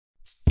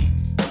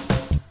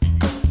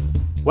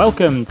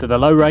Welcome to the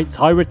Low Rates,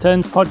 High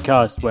Returns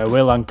podcast, where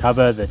we'll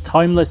uncover the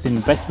timeless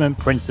investment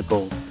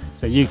principles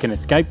so you can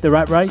escape the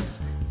rat race,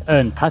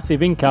 earn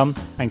passive income,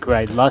 and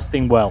create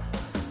lasting wealth.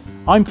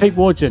 I'm Pete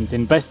Wargent,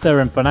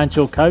 investor and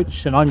financial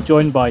coach, and I'm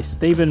joined by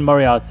Stephen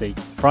Moriarty,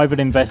 private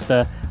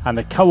investor and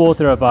the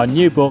co-author of our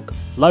new book,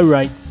 Low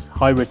Rates,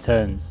 High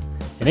Returns.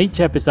 In each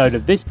episode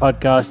of this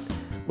podcast,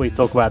 we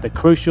talk about the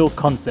crucial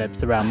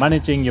concepts around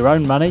managing your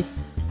own money,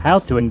 how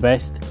to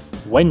invest,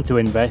 when to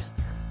invest,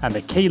 and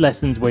the key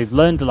lessons we've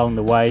learned along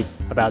the way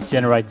about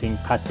generating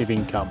passive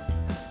income.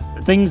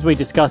 The things we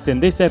discuss in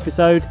this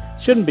episode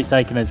shouldn't be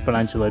taken as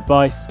financial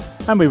advice,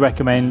 and we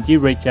recommend you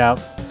reach out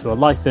to a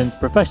licensed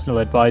professional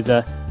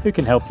advisor who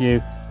can help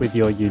you with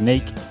your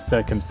unique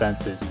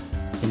circumstances.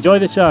 Enjoy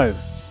the show.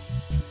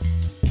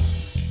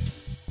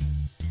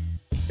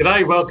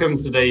 G'day, welcome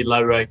to the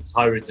Low Rates,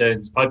 High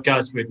Returns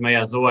podcast with me,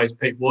 as always,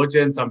 Pete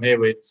Wargent. I'm here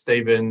with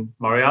Stephen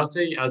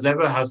Moriarty, as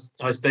ever.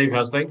 Hi, Steve.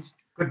 How's things?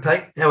 Good,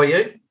 Pete. How are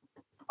you?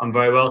 I'm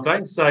very well,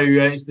 thanks. So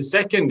it's the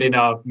second in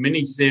our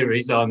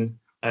mini-series on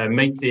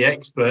Meet the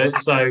Expert.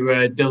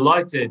 So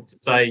delighted to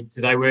say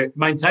today we're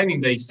maintaining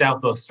the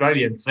South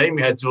Australian theme.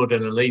 We had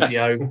Jordan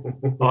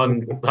Alizio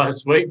on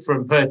last week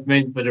from Perth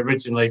Mint, but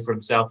originally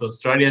from South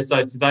Australia.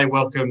 So today,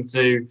 welcome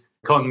to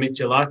Con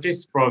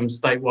Mickalakis from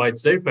Statewide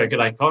Super.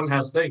 G'day, Con.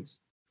 How's things?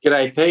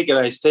 G'day, Pete.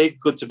 G'day, Steve.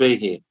 Good to be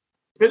here.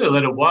 It's been a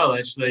little while,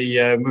 actually.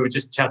 We were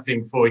just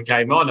chatting before we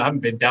came on. I haven't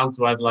been down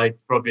to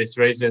Adelaide for obvious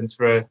reasons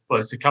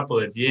it's a couple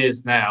of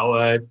years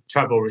now.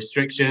 Travel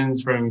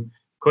restrictions from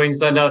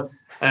Queensland.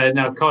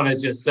 Now, Con,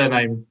 as your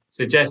surname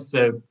suggests,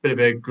 a bit of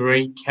a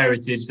Greek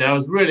heritage there. I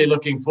was really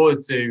looking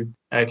forward to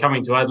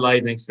coming to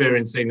Adelaide and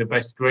experiencing the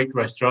best Greek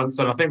restaurants,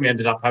 and I think we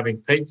ended up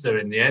having pizza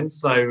in the end.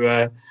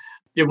 So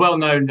you're well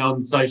known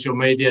on social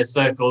media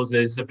circles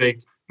as a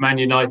big Man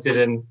United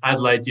and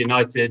Adelaide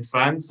United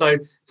fan. So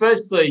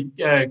firstly,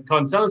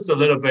 Con, tell us a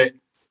little bit.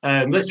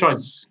 Let's try and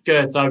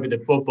skirt over the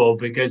football,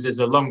 because as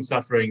a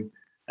long-suffering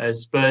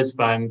Spurs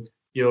fan,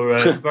 you're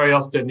very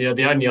often the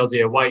only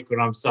Aussie awake when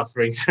I'm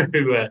suffering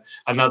through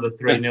another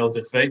 3-0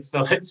 defeat.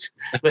 So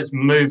let's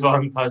move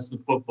on past the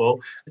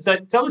football. So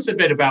tell us a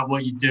bit about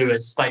what you do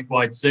at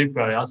Statewide Super.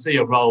 I see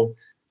your role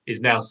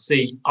is now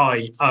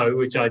CIO,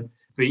 which I'd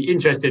be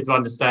interested to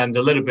understand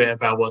a little bit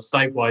about what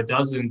Statewide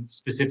does and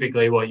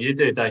specifically what you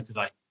do day to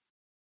day.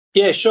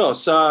 Yeah, sure.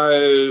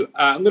 So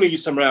I'm going to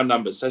use some round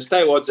numbers. So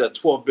Statewide's a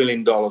 $12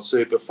 billion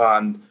super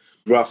fund,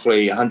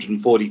 roughly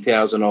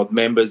 140,000 odd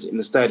members in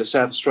the state of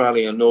South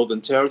Australia and Northern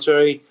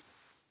Territory.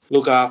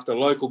 Look after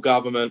local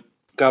government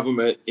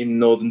in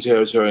Northern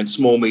Territory and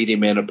small,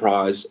 medium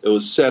enterprise. It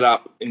was set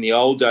up in the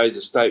old days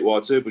of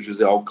Statewide Super, which was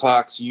the old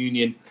Clerks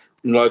Union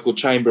and local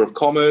Chamber of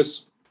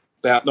Commerce.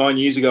 About 9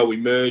 years ago, we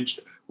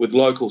merged with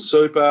local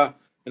super,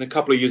 and a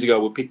couple of years ago,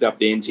 we picked up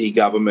the NT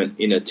government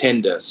in a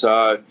tender.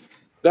 So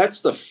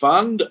that's the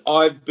fund.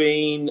 I've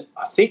been,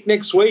 I think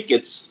next week,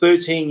 it's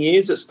 13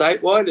 years at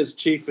Statewide as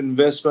Chief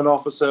Investment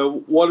Officer.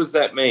 What does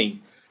that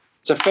mean?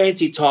 It's a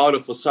fancy title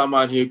for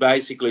someone who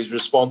basically is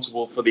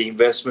responsible for the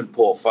investment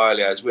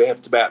portfolios. We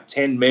have about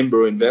 10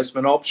 member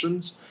investment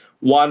options.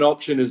 One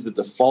option is the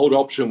default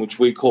option, which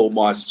we call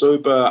My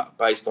Super,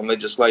 based on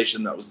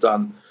legislation that was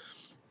done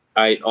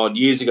 8 odd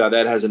years ago.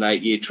 That has an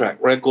 8-year track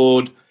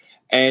record.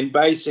 And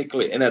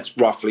basically, and that's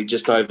roughly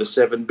just over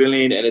 7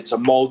 billion, and it's a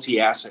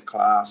multi-asset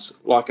class,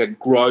 like a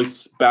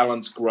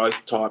balanced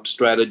growth type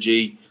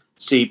strategy,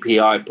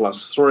 CPI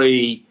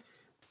 +3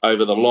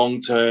 over the long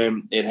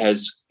term. It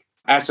has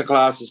asset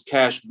classes,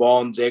 cash,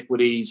 bonds,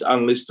 equities,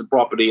 unlisted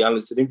property,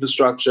 unlisted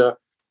infrastructure,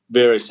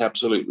 various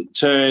absolute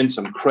returns,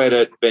 some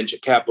credit, venture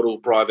capital,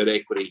 private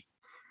equity.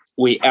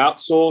 We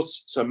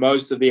outsource, so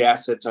most of the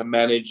assets are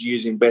managed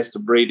using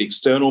best-of-breed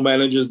external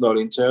managers, not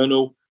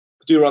internal.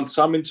 We do run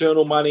some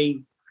internal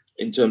money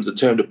in terms of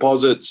term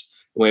deposits.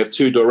 We have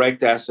 2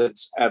 direct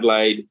assets,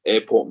 Adelaide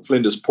Airport and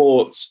Flinders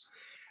Ports.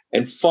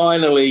 And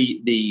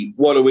finally,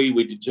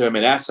 we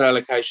determine asset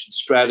allocation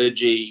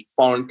strategy,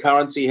 foreign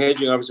currency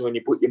hedging. Obviously, when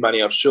you put your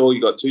money offshore,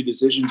 you've got 2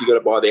 decisions. You've got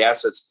to buy the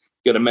assets,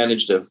 you've got to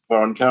manage the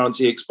foreign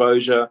currency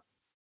exposure.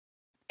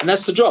 And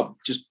that's the job,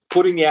 just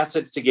putting the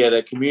assets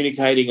together,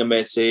 communicating a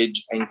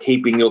message, and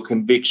keeping your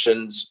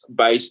convictions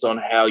based on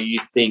how you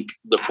think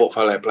the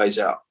portfolio plays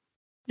out.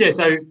 Yeah,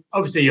 so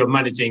obviously you're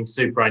managing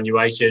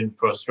superannuation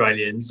for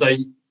Australians. So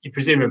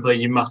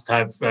presumably you must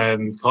have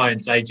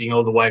clients aging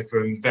all the way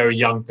from very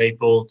young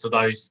people to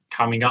those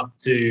coming up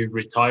to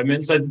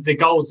retirement. So the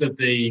goals of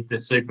the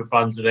super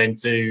funds are then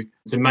to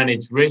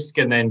manage risk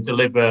and then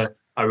deliver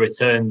a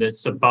return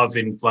that's above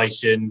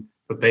inflation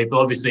for people.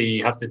 Obviously,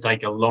 you have to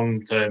take a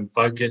long-term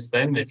focus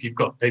then if you've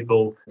got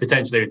people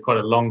potentially with quite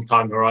a long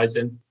time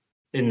horizon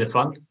in the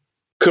fund.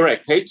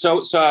 Correct, Pete.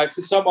 So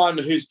for someone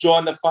who's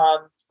joined the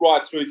fund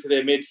right through to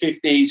their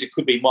mid-50s, it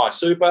could be My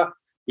Super,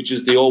 which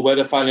is the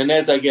all-weather fund. And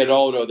as they get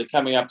older, they're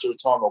coming up to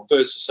retirement or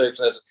personal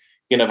surplus,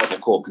 what they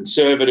call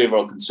conservative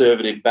or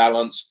conservative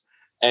balance.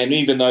 And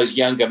even those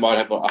younger might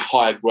have a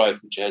higher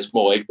growth, which has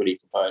more equity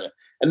component.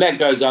 And that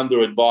goes under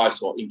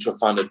advice or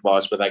intra-fund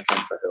advice where they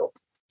come for help.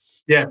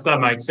 Yeah, that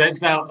makes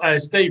sense. Now,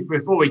 Steve,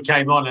 before we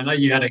came on, I know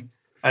you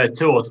had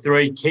two or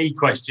three key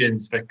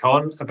questions for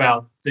Con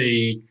about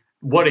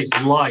what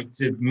it's like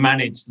to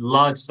manage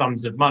large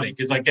sums of money,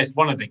 because I guess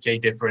one of the key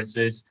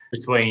differences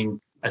between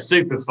a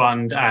super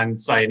fund and,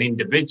 say, an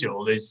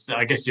individual is,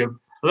 I guess, you're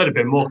a little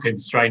bit more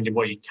constrained in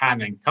what you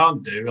can and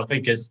can't do. I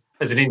think as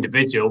an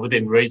individual,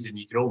 within reason,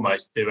 you can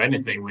almost do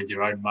anything with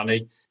your own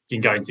money. You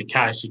can go into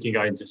cash, you can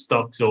go into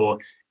stocks or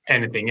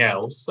anything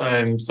else.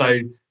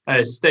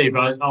 Steve,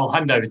 I'll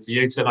hand over to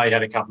you because I know you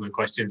had a couple of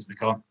questions for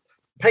Con.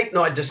 Pete and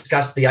I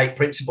discussed the 8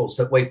 principles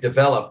that we've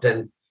developed,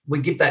 and we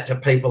give that to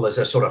people as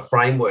a sort of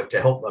framework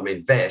to help them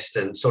invest,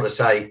 and sort of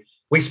say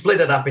we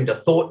split it up into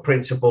thought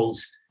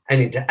principles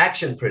and into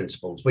action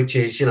principles, which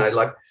is,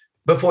 like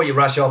before you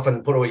rush off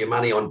and put all your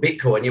money on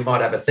Bitcoin, you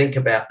might have a think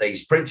about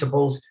these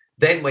principles.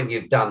 Then when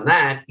you've done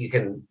that, you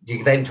can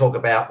then talk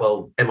about,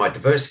 well, am I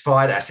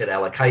diversified, asset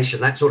allocation,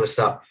 that sort of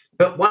stuff.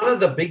 But one of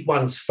the big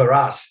ones for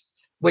us,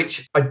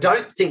 which I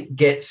don't think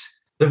gets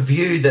the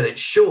view that it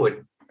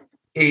should,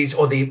 is,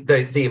 or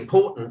the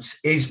importance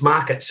is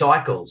market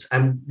cycles.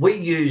 And we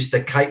use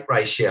the CAPE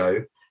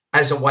ratio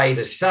as a way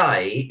to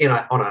say,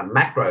 on a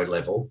macro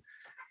level,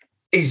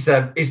 is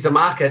the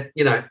market,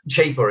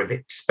 cheap or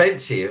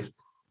expensive?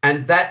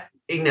 And that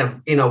in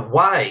a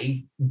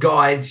way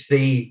guides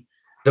the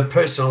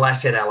personal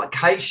asset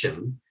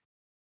allocation.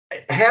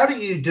 How do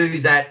you do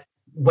that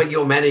when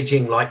you're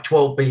managing like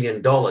 $12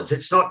 billion?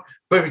 It's not,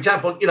 for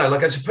example,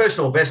 like as a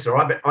personal investor,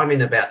 I'm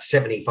in about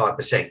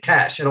 75%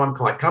 cash, and I'm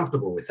quite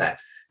comfortable with that.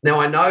 Now,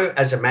 I know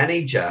as a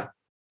manager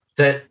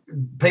that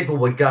people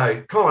would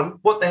go, Con,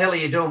 what the hell are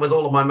you doing with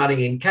all of my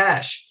money in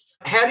cash?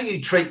 How do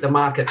you treat the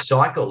market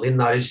cycle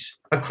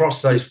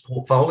across those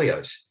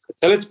portfolios?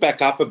 So let's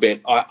back up a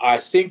bit. I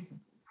think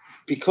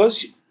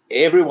because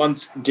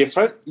everyone's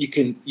different,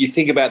 you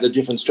think about the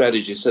different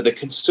strategies. So the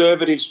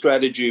conservative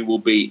strategy will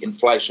be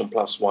inflation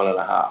plus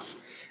 1.5.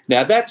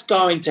 Now, that's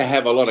going to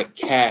have a lot of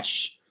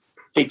cash,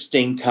 fixed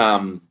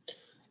income,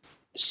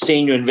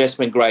 senior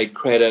investment grade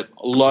credit,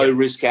 low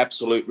risk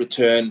absolute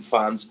return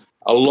funds,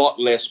 a lot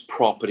less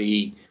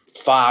property,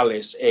 far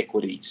less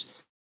equities.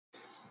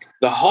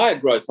 The higher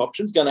growth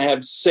option is going to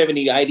have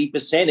 70,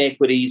 80%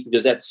 equities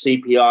because that's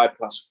CPI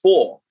plus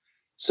 4.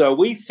 So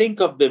we think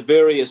of the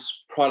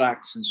various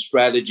products and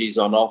strategies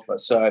on offer.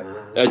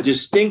 So a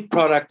distinct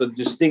product, a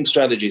distinct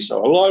strategy.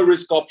 So a low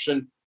risk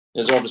option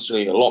is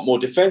obviously a lot more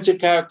defensive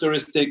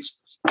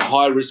characteristics. A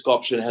high risk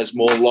option has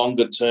more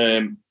longer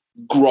term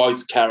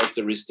growth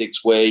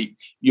characteristics where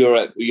you're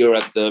at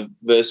the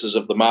versus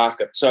of the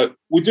market. So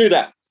we do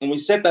that, and we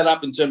set that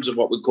up in terms of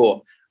what we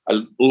call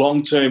a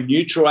long-term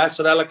neutral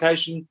asset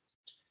allocation.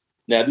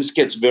 Now, this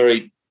gets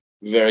very,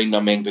 very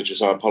nomenclature,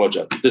 so I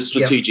apologize. The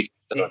strategic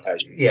asset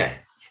allocation. Yeah.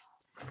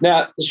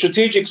 Now, the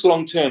strategic's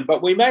long-term,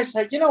 but we may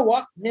say, you know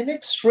what, in the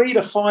next 3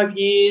 to 5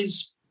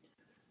 years,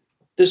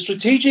 the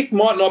strategic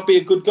might not be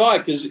a good guy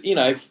because,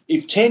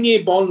 if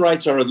 10-year bond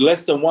rates are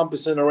less than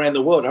 1% around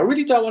the world, I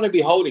really don't want to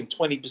be holding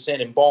 20%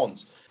 in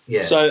bonds.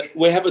 Yeah. So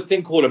we have a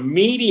thing called a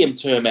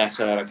medium-term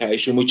asset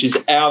allocation, which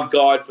is our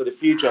guide for the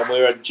future, and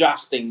we're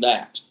adjusting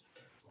that.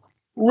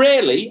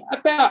 Rarely,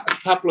 about a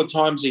couple of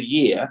times a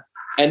year,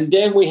 and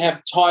then we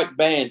have tight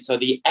bands. So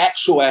the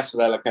actual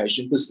asset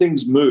allocation, because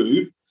things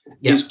move,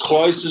 is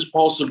close as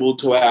possible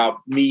to our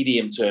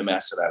medium-term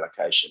asset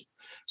allocation.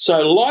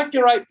 So like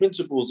your 8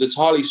 principles, it's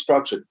highly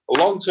structured.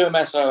 Long-term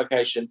asset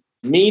allocation,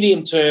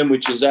 medium-term,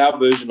 which is our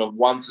version of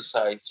 1 to,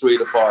 say, 3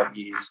 to 5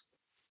 years,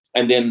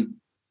 and then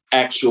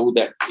actual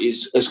that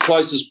is as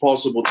close as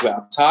possible to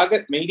our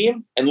target,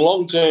 medium, and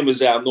long-term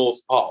is our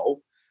North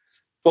Pole.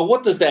 But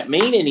what does that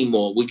mean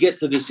anymore? We get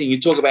to this thing, you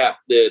talk about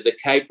the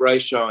CAPE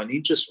ratio and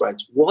interest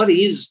rates. What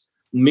is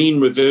mean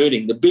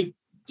reverting? The big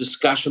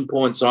discussion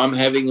points I'm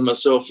having in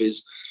myself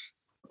is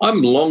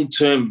I'm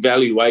long-term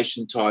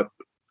valuation type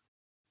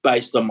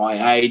based on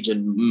my age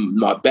and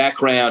my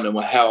background and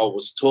how I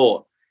was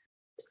taught.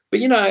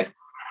 But, I'm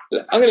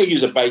going to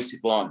use a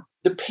basic line.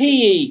 The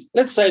PE,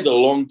 let's say the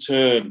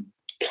long-term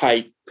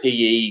CAPE,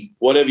 PE,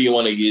 whatever you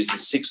want to use,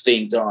 is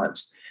 16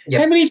 times. Yep.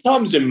 How many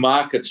times do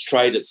markets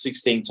trade at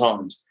 16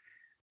 times?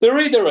 They're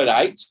either at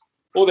 8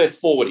 or they're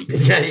 40.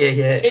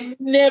 Yeah. They're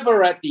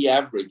never at the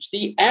average.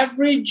 The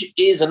average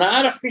is an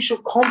artificial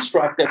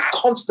construct that's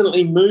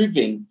constantly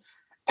moving.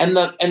 And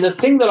the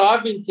thing that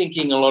I've been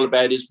thinking a lot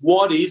about is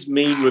what is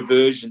mean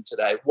reversion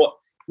today?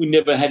 We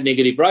never had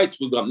negative rates.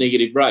 We've got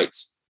negative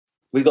rates.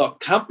 We've got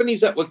companies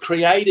that were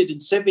created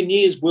in 7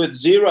 years worth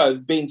 0,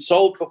 being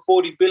sold for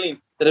 40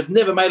 billion that have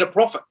never made a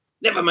profit.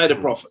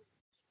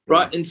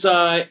 Right? And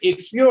so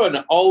if you're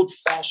an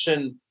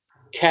old-fashioned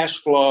cash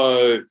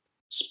flow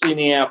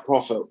spinning out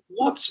profit,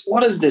 what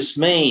does this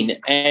mean?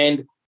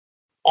 And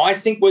I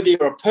think whether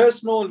you're a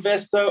personal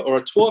investor or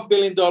a $12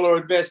 billion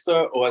investor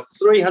or a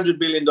 $300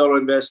 billion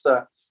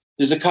investor,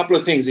 there's a couple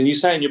of things. And you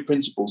say in your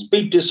principles,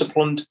 be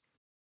disciplined,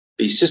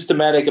 be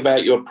systematic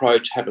about your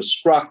approach, have a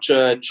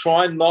structure,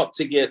 try not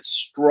to get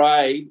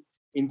strayed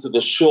into the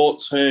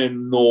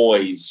short-term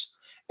noise.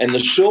 And the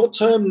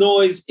short-term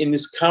noise in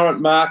this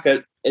current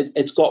market,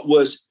 it's got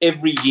worse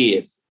every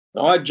year.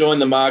 I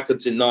joined the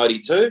markets in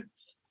 92.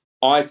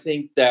 I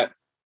think that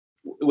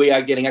we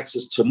are getting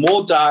access to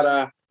more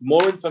data,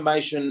 more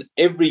information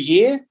every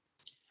year,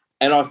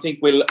 and I think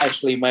we're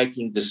actually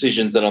making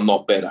decisions that are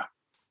not better.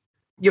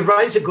 You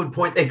raise a good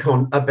point there,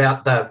 Con,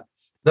 about the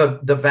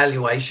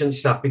valuation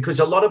stuff, because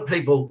a lot of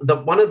people,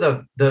 one of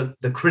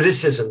the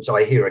criticisms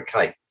I hear at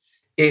Cape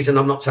is, and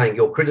I'm not saying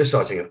you're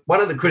criticising it,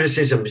 one of the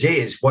criticisms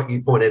is what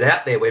you pointed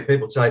out there, where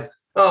people say,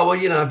 oh,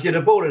 well, if you'd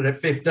have bought it at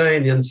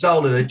 15 and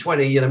sold it at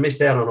 20, you'd have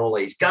missed out on all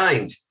these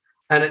gains.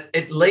 And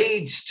it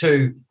leads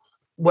to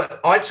what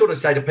I'd sort of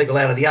say to people,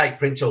 out of the 8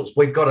 principles,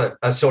 we've got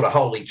a sort of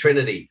holy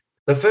trinity.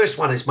 The first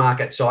one is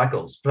market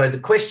cycles. So the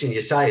question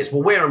you say is,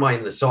 well, where am I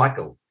in the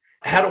cycle?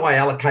 How do I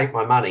allocate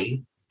my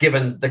money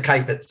given the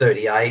Cape at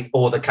 38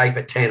 or the Cape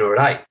at 10 or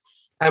at 8?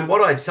 And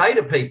what I'd say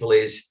to people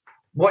is,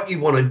 what you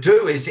want to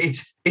do is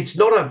it's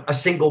not a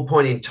single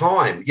point in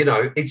time.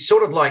 It's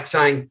sort of like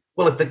saying,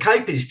 well, if the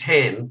Cape is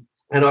 10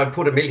 and I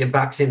put $1 million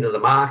into the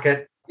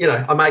market,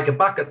 I make a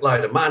bucket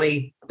load of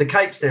money. The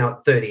Cape's now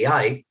at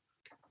 38,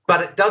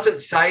 but it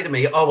doesn't say to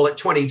me, oh, well, at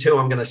 22,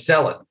 I'm going to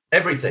sell it,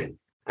 everything,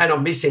 and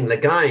I'm missing the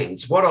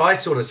gains. What I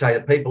sort of say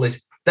to people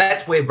is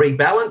that's where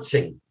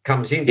rebalancing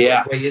comes in,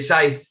 where you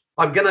say,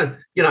 I'm going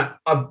to,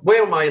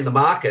 where am I in the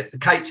market? The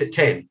Cape's at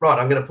 10. Right,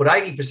 I'm going to put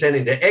 80%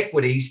 into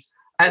equities,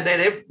 and then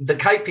if the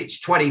Cape hits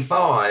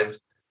 25,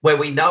 where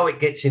we know it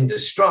gets into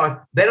strife,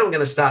 then I'm going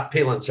to start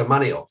peeling some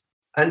money off.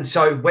 And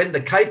so when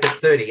the Cape at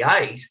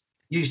 38,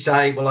 you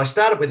say, well, I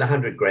started with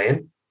 100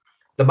 grand.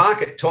 The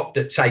market topped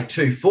at, say,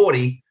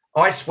 240.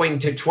 I swing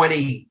to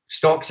 20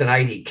 stocks and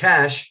 80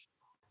 cash,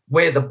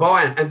 where the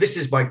buy, and this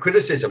is my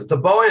criticism, the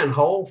buy and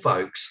hold,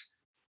 folks,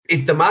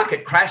 if the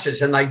market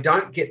crashes and they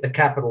don't get the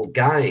capital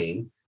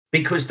gain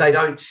because they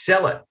don't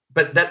sell it.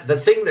 But the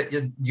thing that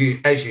you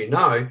as you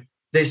know,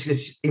 there's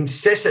this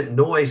incessant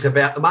noise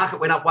about the market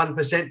went up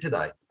 1%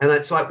 today. And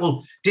it's like,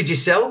 well, did you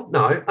sell?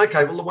 No.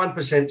 Okay, well, the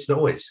 1%'s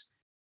noise.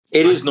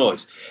 It is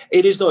noise.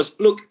 It is noise.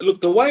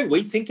 Look, the way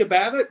we think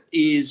about it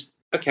is,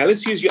 okay,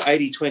 let's use your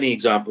 80-20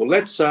 example.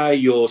 Let's say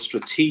your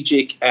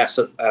strategic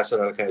asset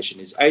allocation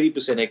is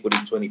 80%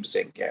 equities,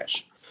 20%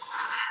 cash.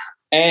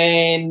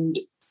 And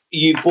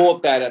you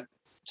bought that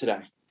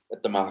today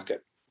at the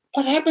market.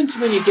 What happens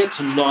when you get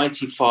to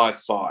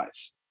 95.5?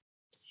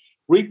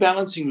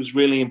 Rebalancing was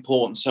really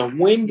important. So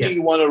when do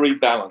you want to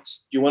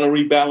rebalance? Do you want to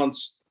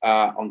rebalance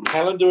on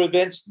calendar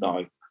events?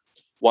 No.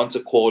 Once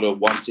a quarter,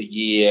 once a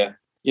year,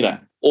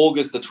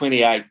 August the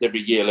 28th every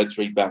year, let's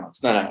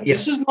rebalance. No.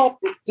 This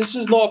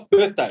is not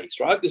birthdays,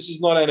 right? This is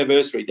not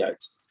anniversary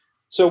dates.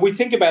 So we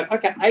think about,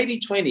 okay,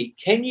 80-20,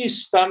 can you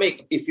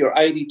stomach if your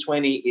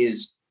 80-20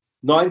 is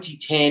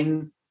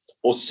 90-10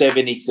 or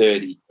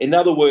 70-30? In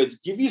other words,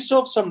 give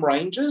yourself some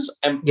ranges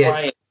and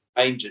play in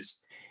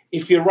ranges.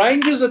 If your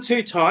ranges are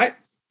too tight,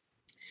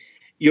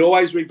 you're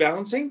always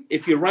rebalancing.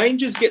 If your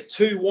ranges get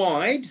too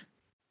wide,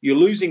 you're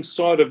losing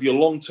sight of your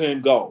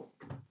long-term goal.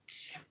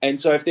 And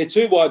so if they're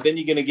too wide, then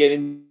you're going to get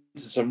into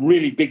some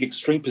really big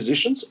extreme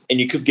positions and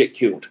you could get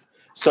killed.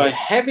 So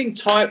having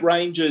tight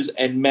ranges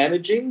and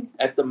managing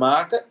at the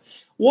market.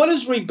 What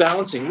is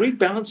rebalancing?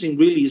 Rebalancing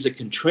really is a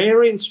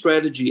contrarian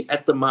strategy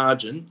at the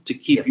margin to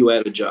keep you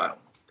out of jail.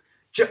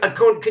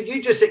 Con, could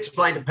you just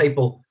explain to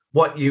people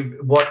what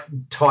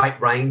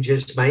tight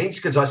ranges means?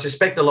 Because I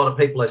suspect a lot of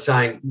people are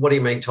saying, what do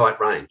you mean tight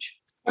range?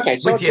 Okay,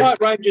 so tight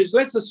ranges,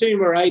 let's assume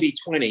we're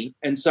 80-20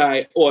 and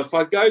say, if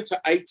I go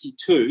to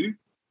 82,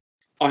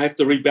 I have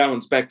to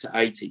rebalance back to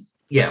 80.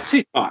 Yeah. It's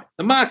too tight.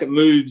 The market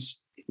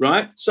moves,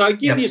 right? So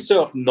give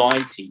yourself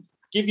 90.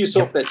 Give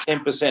yourself that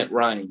 10%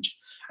 range.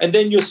 And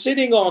then you're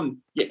sitting on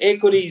your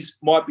equities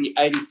might be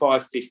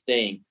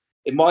 85-15.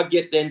 It might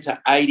get then to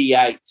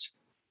 88,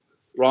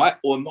 right?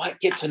 Or it might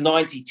get to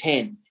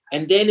 90-10.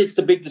 And then it's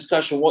the big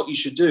discussion what you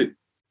should do.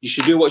 You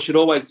should do what you should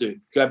always do.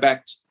 Go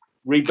back,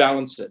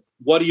 rebalance it.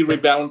 What do you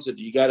rebalance it?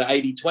 Do you go to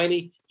 80-20?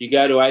 Do you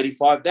go to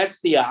 85?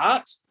 That's the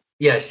art.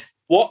 Yes.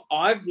 What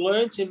I've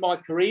learned in my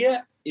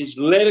career is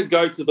let it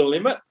go to the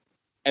limit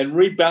and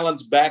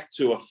rebalance back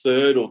to a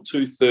third or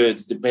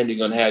 2/3,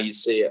 depending on how you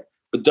see it.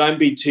 But don't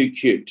be too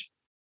cute.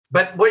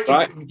 But what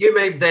you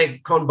mean there,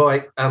 Con,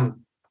 by a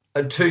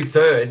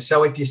 2/3.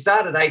 So if you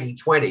start at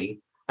 80-20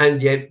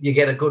 and you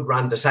get a good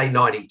run to, say,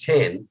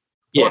 90-10,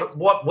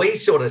 what we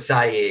sort of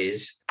say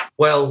is,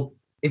 well,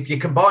 if your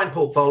combined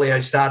portfolio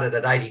started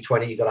at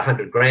 80-20, you got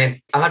 100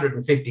 grand,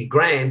 150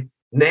 grand.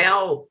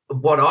 Now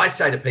what I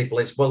say to people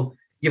is, well,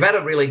 you've had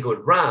a really good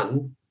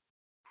run.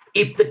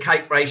 If the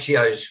Cape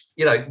ratio's,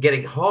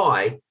 getting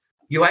high,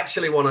 you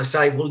actually want to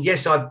say, well,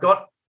 yes,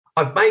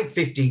 I've made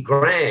 50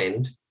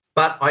 grand,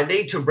 but I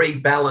need to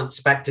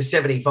rebalance back to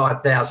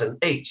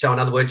 75,000 each. So in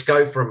other words,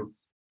 go from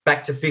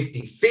back to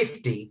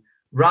 50-50,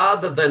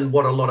 rather than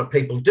what a lot of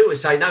people do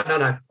is say,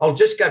 no, I'll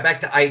just go back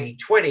to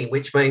 80-20,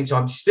 which means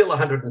I'm still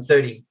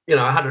 130,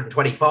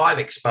 125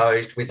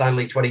 exposed with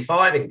only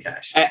 25 in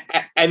cash.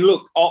 And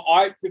look,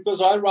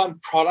 because I run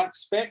product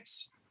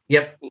specs,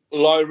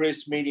 low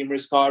risk, medium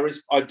risk, high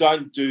risk, I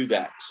don't do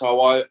that.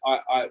 So I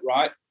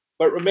right.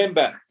 But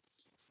remember,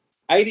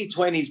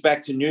 80-20 is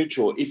back to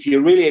neutral. If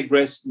you're really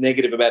aggressive,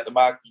 negative about the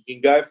market, you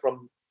can go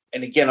from,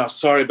 and again, I'm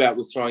sorry about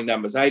withdrawing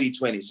numbers,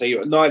 80-20. So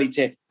you're at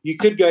 90-10. You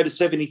could go to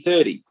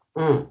 70-30,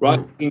 right?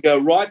 You can go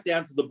right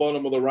down to the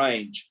bottom of the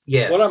range.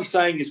 Yeah. What I'm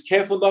saying is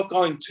careful not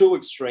going too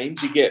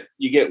extremes.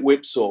 You get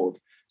whipsawed.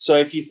 So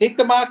if you think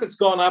the market's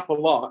gone up a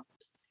lot,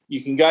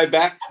 you can go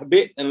back a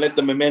bit and let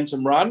the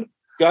momentum run.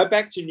 Go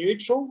back to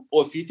neutral,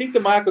 or if you think the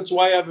market's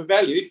way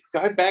overvalued,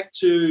 go back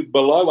to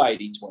below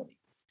 80-20.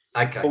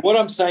 Okay. But what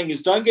I'm saying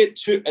is don't get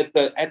too at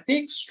the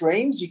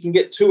extremes. You can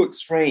get too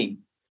extreme.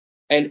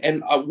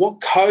 And what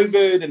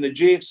COVID and the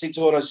GFC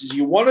taught us is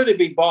you wanted to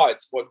be buy.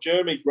 It's what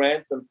Jeremy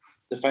Grantham,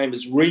 the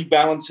famous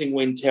rebalancing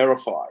when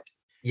terrified.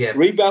 Yeah.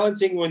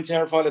 Rebalancing when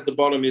terrified at the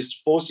bottom is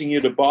forcing you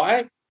to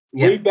buy.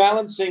 Yeah.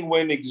 Rebalancing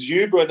when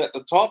exuberant at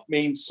the top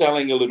means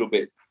selling a little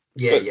bit.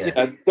 Yeah, but, yeah. You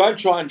know, don't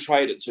try and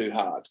trade it too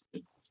hard.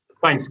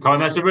 Thanks, Con.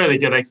 That's a really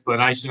good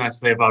explanation,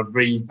 actually, of our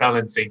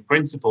rebalancing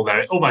principle there.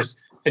 It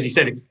almost, as you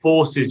said, it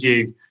forces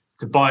you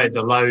to buy at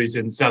the lows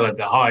and sell at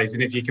the highs.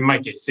 And if you can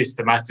make it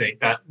systematic,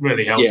 that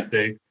really helps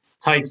to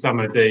take some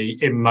of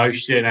the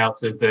emotion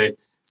out of the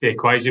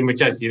equation,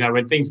 which, as you know,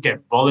 when things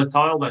get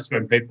volatile, that's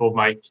when people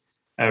make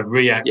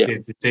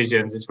reactive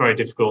decisions. It's very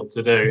difficult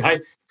to do. Hey,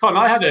 Con,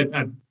 I had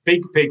a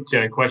big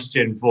picture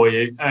question for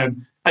you.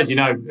 As you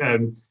know,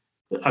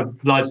 I've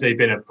largely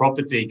been a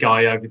property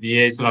guy over the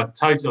years, and I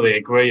totally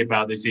agree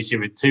about this issue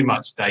with too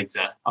much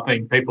data. I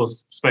think people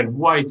spend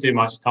way too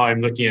much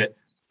time looking at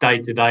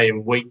day-to-day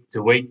and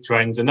week-to-week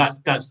trends, and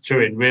that's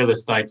true in real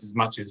estate as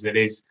much as it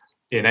is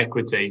in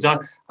equities. I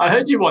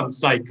heard you once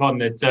say, Con,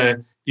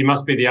 that you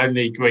must be the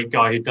only Greek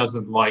guy who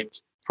doesn't like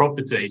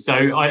property. So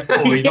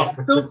you're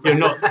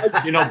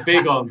not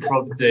big on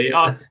property.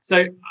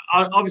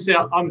 Obviously,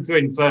 I'm to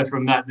infer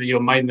from that you're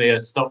mainly a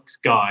stocks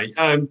guy.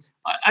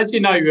 As you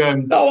know,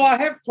 no, I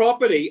have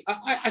property.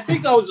 I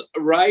think I was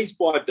raised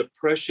by a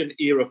depression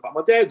era.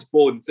 My dad's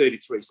born in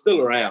 33,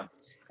 still around,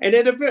 and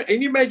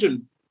you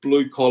imagine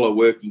blue collar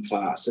working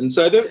class, and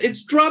so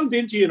it's drummed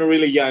into you in a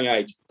really young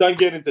age. Don't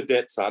get into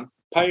debt, son.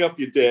 Pay off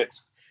your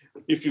debts.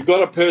 If you've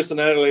got a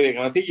personality, and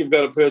I think you've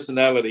got a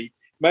personality,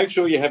 make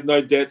sure you have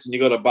no debts and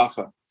you've got a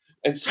buffer.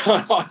 And so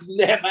I've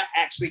never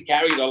actually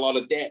carried a lot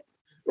of debt,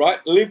 right?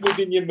 Live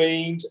within your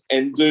means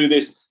and do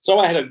this. So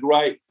I had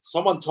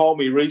someone told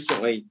me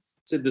recently,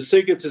 said the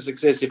secret to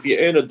success, if you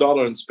earn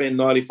 $1 and spend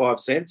 95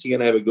 cents, you're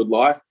going to have a good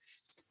life.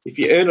 If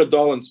you earn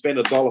 $1 and spend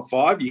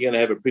 $1.05, you're going to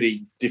have a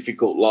pretty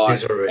difficult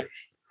life. That's right.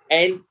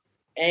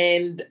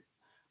 And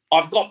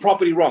I've got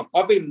property wrong.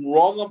 I've been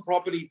wrong on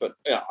property, but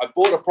I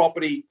bought a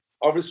property.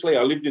 Obviously,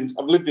 I've lived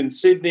in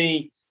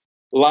Sydney,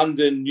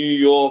 London, New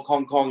York,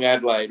 Hong Kong,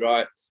 Adelaide,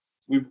 right?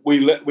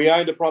 We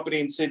owned a property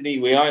in Sydney.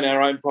 We own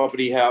our own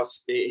property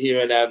house here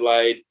in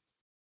Adelaide.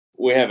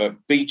 We have a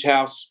beach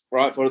house,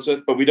 right,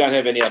 but we don't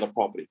have any other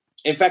property.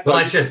 In fact,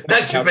 that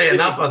should be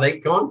enough, I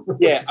think, Con.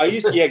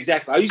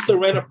 Exactly. I used to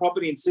rent a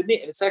property in Sydney,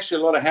 and it's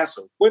actually a lot of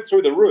hassle. Went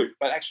through the roof,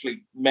 but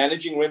actually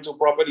managing rental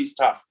property is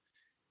tough.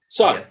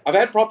 So I've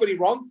had property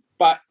wrong,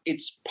 but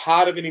it's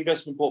part of an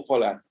investment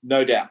portfolio,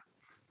 no doubt.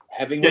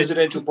 Having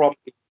residential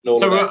property.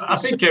 I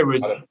think it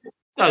was,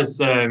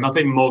 I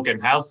think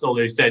Morgan Housel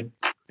who said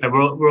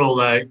we're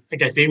all, I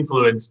guess,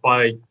 influenced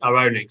by our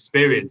own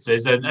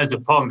experiences. And as a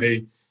POM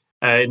who,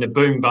 in the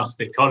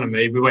boom-bust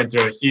economy, we went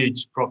through a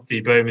huge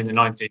property boom in the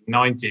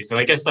 1990s. And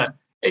I guess that,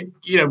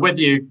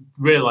 whether you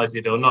realise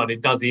it or not,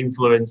 it does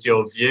influence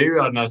your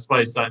view. And I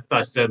suppose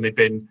that's certainly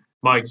been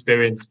my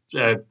experience,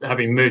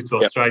 having moved to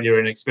Australia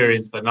and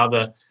experienced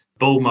another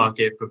bull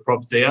market for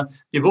property.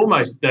 You've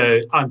almost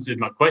answered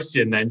my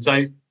question then.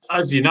 So,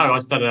 as you know, I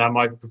started out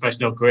my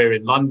professional career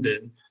in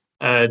London,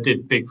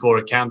 did Big Four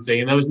accounting,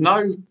 and there was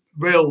no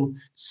real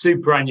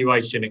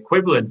superannuation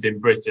equivalent in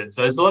Britain.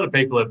 So there's a lot of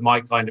people of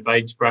my kind of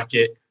age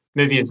bracket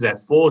moving into their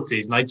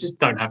 40s, and they just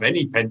don't have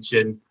any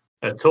pension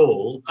at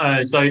all.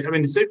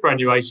 The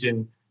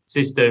superannuation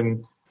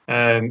system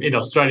in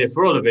Australia,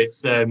 for all of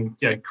its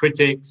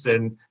critics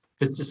and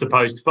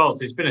supposed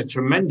faults, it's been a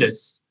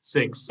tremendous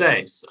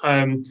success.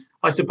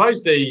 I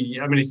suppose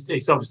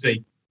it's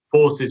obviously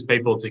forces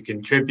people to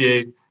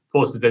contribute,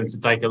 forces them to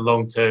take a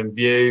long-term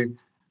view.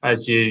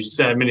 As you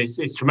say,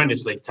 it's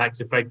tremendously tax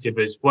effective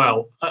as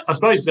well. I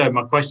suppose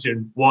my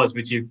question was,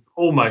 which you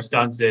almost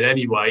answered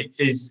anyway,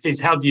 is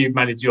how do you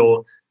manage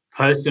your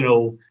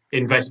personal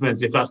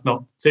investments, if that's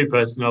not too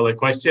personal a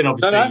question?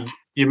 Obviously,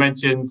 You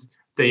mentioned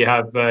that you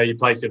have your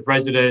place of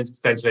residence,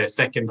 potentially a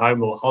second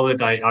home or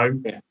holiday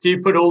home. Yeah. Do you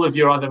put all of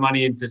your other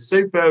money into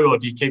super, or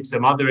do you keep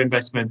some other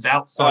investments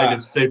outside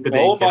of super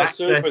that you can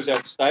access? All my super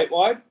is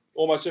statewide.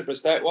 All my super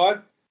is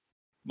statewide.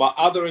 My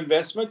other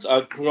investments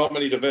are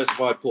predominantly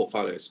diversified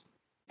portfolios.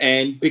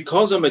 And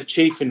because I'm a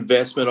chief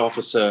investment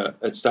officer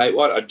at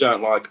Statewide, I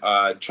don't like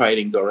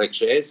trading direct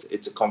shares.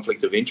 It's a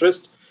conflict of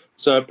interest.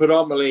 So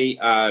predominantly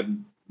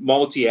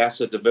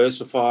multi-asset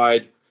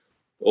diversified,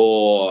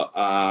 or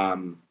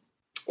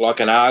like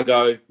an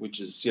Argo,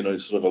 which is,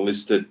 sort of a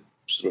listed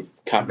sort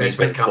of company.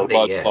 Investment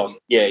company, cost.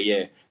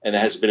 Yeah. And it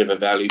has a bit of a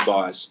value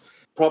bias.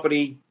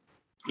 Property,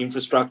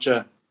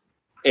 infrastructure,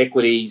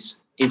 equities,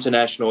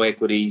 international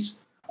equities.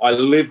 I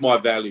live my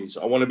values.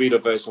 I want to be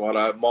diversified.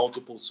 I have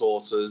multiple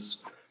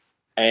sources.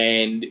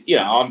 And,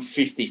 I'm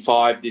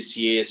 55 this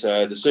year,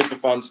 so the super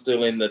fund's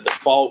still in the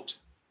default.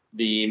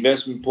 The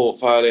investment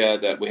portfolio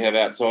that we have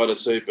outside of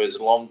super is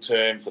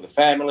long-term for the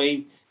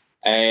family,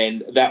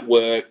 and that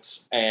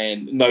works,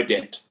 and no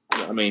debt.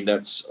 I mean,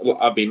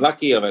 I've been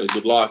lucky. I've had a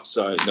good life,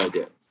 so no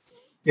debt.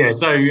 Yeah,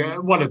 so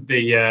one of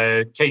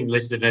the keen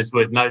listeners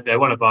would note there,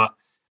 one of our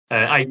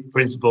 8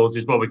 principles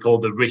is what we call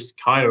the risk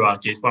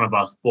hierarchy. It's one of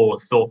our 4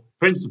 thought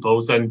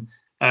principles, and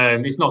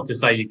it's not to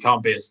say you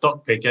can't be a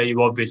stock picker.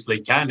 You obviously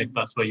can if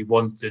that's what you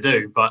want to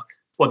do. But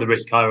what the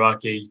risk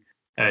hierarchy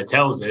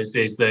tells us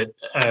is that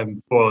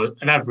for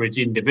an average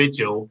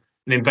individual,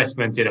 an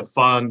investment in a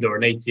fund or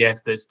an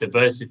ETF that's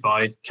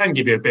diversified can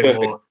give you a bit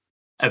more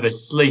of a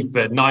sleep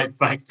at night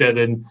factor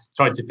than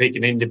trying to pick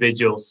an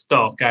individual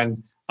stock.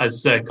 And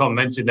as Con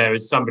mentioned there,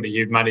 as somebody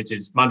who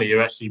manages money,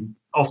 you're actually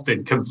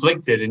often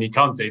conflicted and you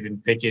can't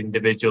even pick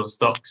individual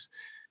stocks,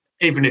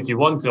 even if you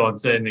want to on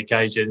certain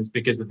occasions,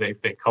 because of the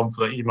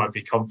conflict. You might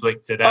be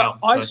conflicted out.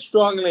 I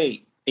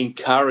strongly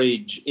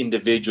encourage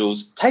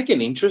individuals, take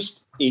an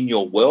interest in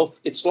your wealth.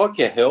 It's like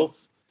your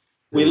health.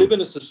 We live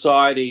in a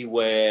society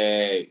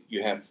where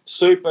you have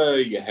super,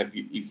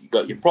 you've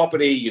got your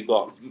property,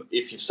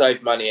 if you've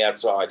saved money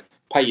outside,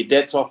 pay your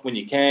debts off when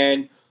you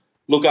can,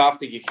 look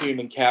after your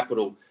human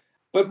capital.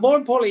 But more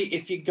importantly,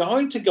 if you're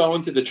going to go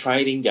into the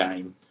trading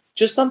game,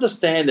 just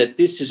understand that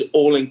this is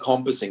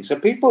all-encompassing. So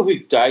people who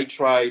day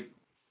trade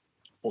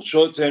or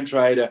short-term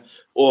trader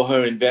or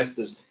her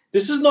investors,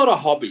 this is not a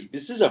hobby.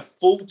 This is a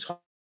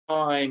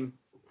full-time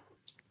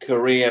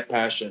career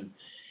passion.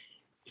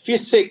 If you're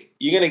sick,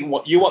 you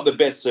want the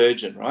best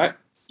surgeon, right?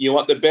 You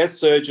want the best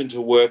surgeon to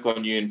work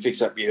on you and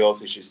fix up your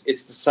health issues.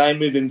 It's the same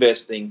with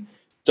investing.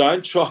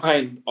 Don't try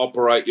and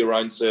operate your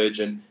own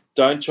surgeon.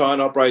 Don't try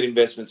and operate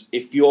investments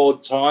if you're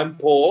time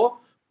poor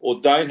or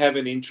don't have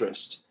an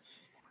interest.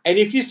 And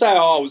if you say,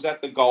 I was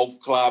at the golf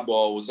club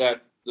or I was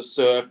at the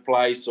surf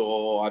place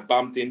or I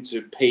bumped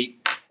into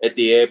Pete at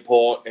the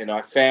airport and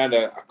I found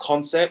a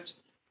concept,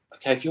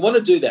 okay, if you want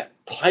to do that,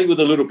 play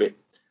with a little bit.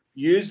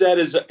 Use that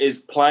as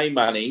play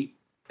money.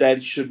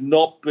 That should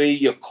not be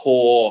your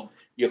core.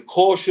 Your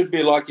core should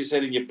be, like you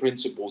said, in your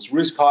principles,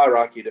 risk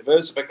hierarchy,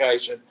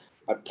 diversification,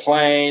 a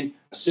plan,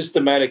 a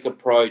systematic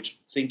approach,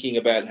 thinking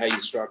about how you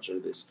structure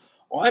this.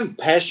 I'm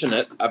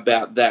passionate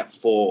about that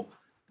for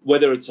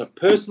whether it's a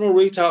personal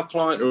retail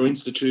client or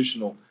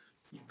institutional.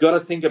 You've got to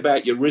think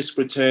about your risk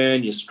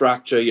return, your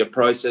structure, your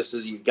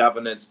processes, your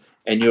governance,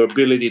 and your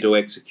ability to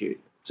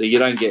execute. So you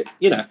don't get,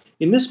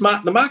 in this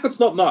market, the market's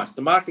not nice.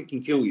 The market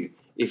can kill you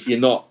if you're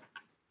not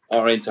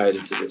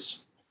orientated to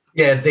this.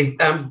 Yeah,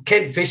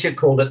 Ken Fisher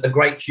called it the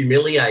great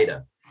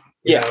humiliator,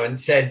 you know, and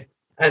said,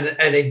 and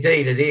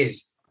indeed it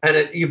is.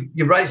 And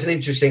you raise an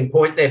interesting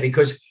point there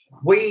because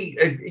we,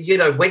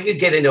 when you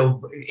get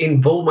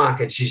in bull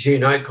markets, as you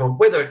know,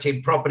 whether it's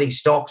in property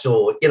stocks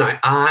or,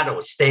 art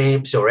or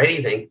stamps or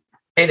anything,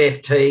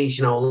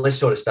 NFTs, all this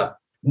sort of stuff,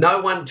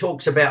 no one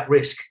talks about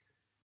risk.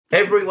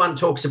 Everyone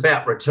talks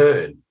about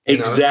return.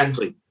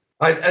 Exactly.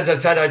 As I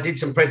said, I did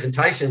some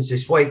presentations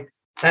this week.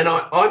 And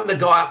I'm the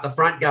guy up the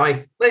front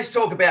going, let's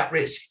talk about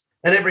risk.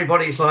 And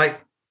everybody's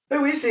like,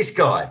 who is this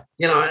guy?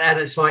 And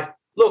it's like,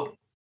 look,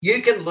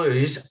 you can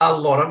lose a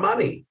lot of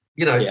money.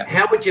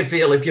 How would you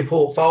feel if your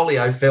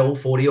portfolio fell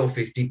 40 or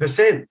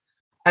 50%?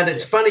 And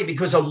it's funny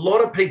because a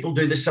lot of people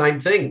do the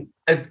same thing.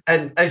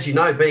 And as you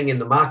know, being in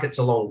the markets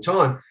a long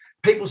time,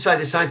 people say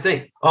the same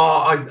thing.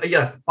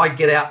 I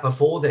get out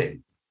before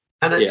then.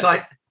 And it's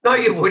like, no,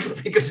 you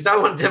wouldn't, because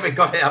no one's ever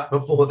got out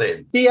before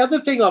then. The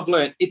other thing I've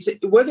learned,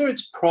 whether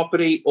it's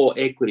property or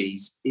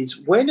equities,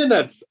 is when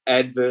an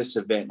adverse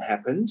event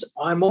happens,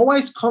 I'm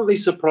always constantly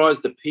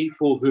surprised the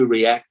people who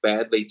react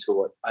badly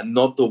to it are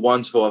not the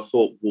ones who I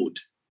thought would.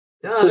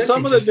 Oh, so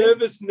some of the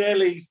nervous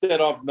Nellies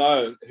that I've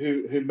known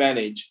who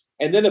manage,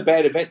 and then a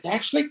bad event, they're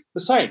actually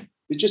the same.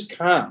 They're just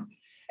calm.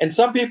 And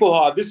some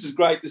people, this is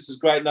great.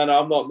 No,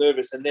 I'm not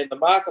nervous. And then the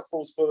market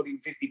falls 40,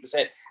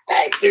 50%.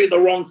 They do the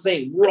wrong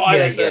thing,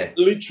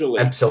 literally.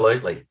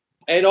 Absolutely.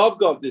 And I've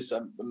got this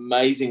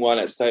amazing one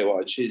at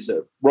Statewide. She's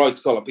a Rhodes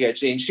Scholar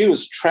PhD, and she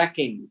was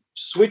tracking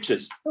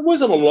switches. There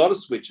wasn't a lot of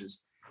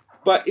switches,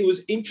 but it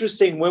was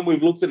interesting when we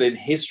looked at it in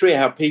history,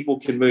 how people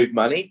can move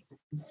money.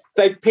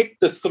 They picked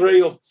the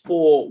 3 or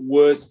 4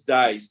 worst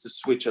days to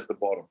switch at the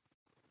bottom,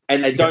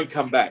 and they don't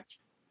come back.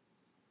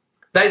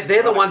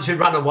 They're the ones who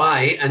run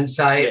away and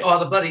say,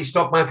 the bloody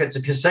stock market's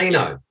a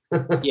casino.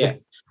 Yeah.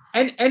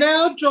 And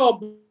our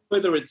job,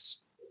 whether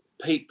it's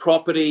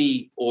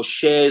property or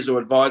shares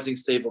or advising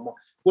Steve,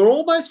 we're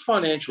almost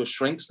financial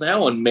shrinks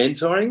now on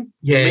mentoring.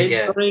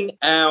 Mentoring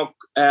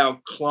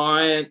our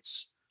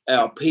clients,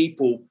 our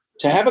people,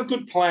 to have a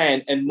good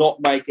plan and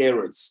not make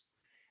errors.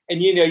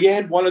 And, you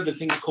had one of the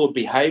things called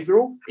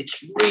behavioural.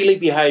 It's really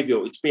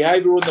behavioural. It's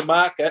behavioural in the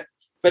market,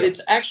 but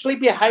it's actually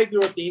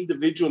behavior at the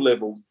individual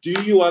level. Do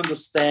you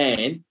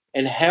understand,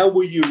 and how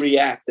will you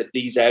react at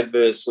these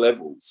adverse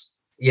levels?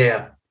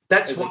 Yeah.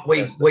 That's what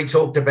we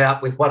talked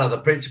about with one of the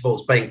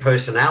principles being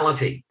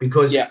personality,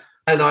 because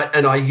and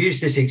I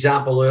used this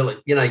example early,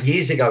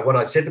 years ago. What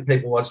I said to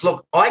people was,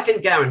 look, I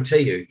can guarantee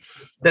you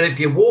that if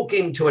you walk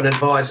into an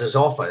advisor's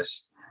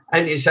office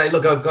and you say,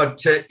 look, I've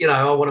got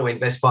I want to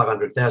invest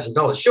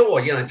 $500,000.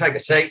 Sure, take a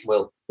seat.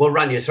 We'll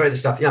run you through the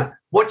stuff.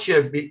 What's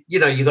your,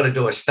 you've got to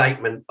do a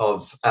statement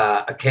of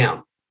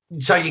account.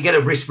 So you get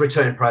a risk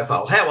return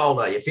profile. How old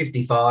are you?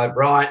 55,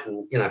 right?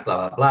 And, blah,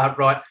 blah, blah,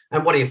 right?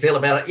 And what do you feel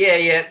about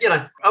it?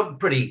 Yeah, I'm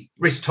pretty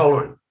risk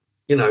tolerant,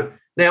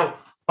 Now,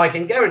 I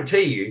can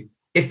guarantee you,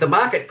 if the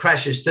market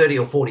crashes 30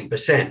 or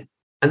 40%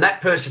 and that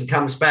person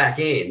comes back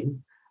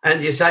in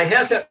and you say,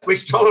 how's that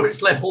risk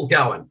tolerance level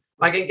going?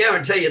 I can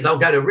guarantee you they'll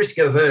go to risk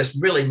averse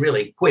really,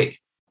 really quick.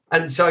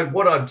 And so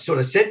what I've sort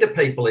of said to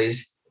people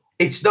is,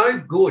 it's no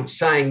good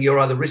saying you're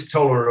either risk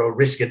tolerant or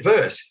risk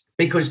adverse,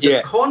 because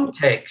the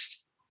context.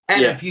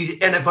 And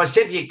if I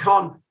said to you,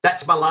 Con,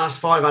 that's my last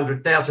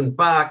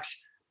 $500,000,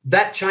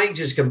 that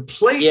changes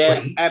completely.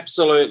 Yeah,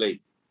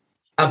 absolutely.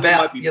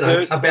 About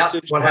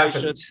what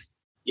happens.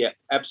 Yeah,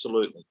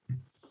 absolutely.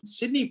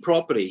 Sydney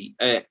property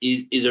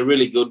is a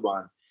really good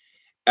one.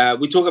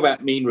 We talk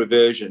about mean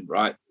reversion,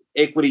 right?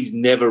 Equities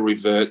never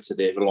revert to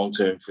their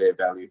long-term fair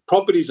value.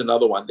 Property is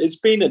another one. It's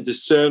been a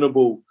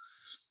discernible.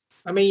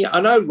 I mean, I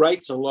know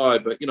rates are low,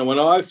 but when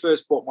I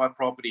first bought my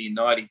property in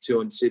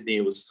 '92 in Sydney,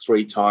 it was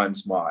 3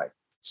 times my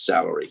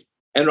salary.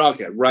 And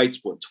rates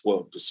were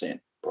 12%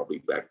 probably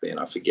back then,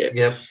 I forget.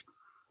 Yep.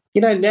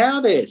 Now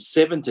they're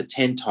 7 to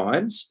 10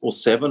 times, or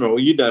 7, or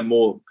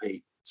more,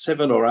 Pete,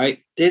 7 or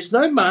 8. There's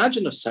no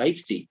margin of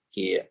safety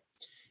here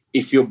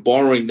if you're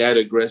borrowing that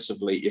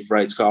aggressively if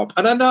rates go up.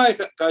 And I know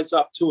if it goes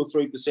up 2 or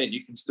 3%,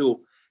 you can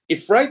still,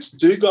 if rates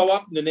do go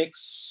up in the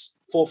next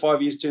 4 or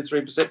 5 years, 2 or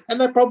 3%,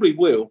 and they probably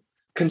will,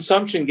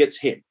 consumption gets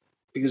hit.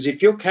 Because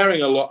if you're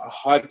carrying a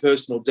high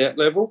personal debt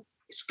level,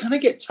 it's going to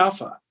get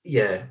tougher.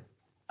 Yeah.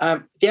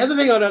 The other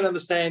thing I don't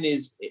understand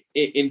is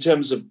in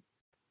terms of,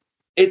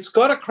 it's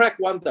got to crack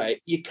one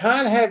day. You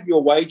can't have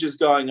your wages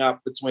going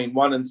up between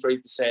 1% and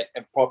 3%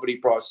 and property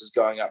prices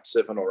going up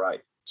 7 or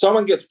 8.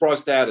 Someone gets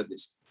priced out of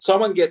this.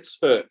 Someone gets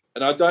hurt,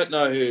 and I don't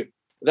know who.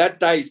 That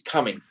day's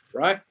coming,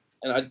 right?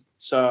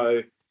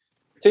 So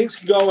things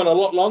can go on a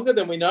lot longer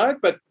than we know,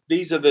 but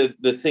these are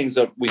the things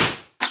that we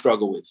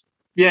struggle with.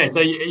 Yeah, so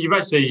you've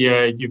actually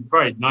you've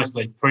very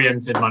nicely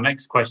preempted my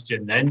next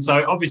question then.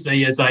 So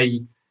obviously, as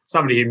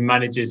somebody who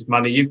manages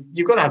money,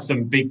 you've got to have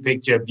some big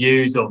picture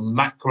views or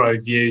macro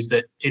views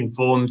that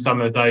inform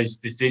some of those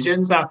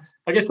decisions. Now,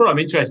 I guess what I'm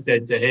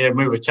interested to hear, and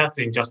we were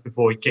chatting just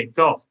before we kicked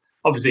off,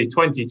 obviously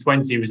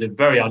 2020 was a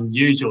very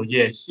unusual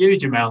year,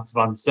 huge amounts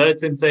of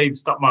uncertainty. The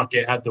stock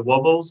market had the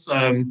wobbles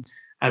and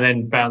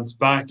then bounced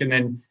back. And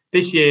then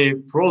this year,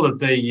 for all of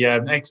the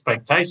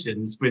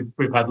expectations,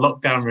 we've had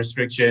lockdown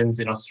restrictions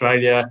in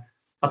Australia.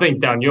 I think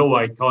down your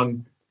way,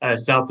 Con,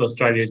 South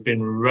Australia has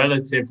been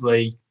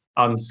relatively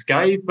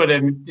unscathed, but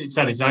it's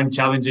had its own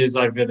challenges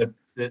over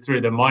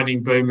through the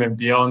mining boom and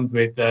beyond,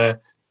 with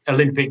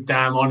Olympic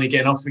Dam on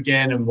again, off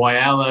again, and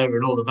Whyalla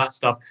and all of that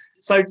stuff.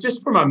 So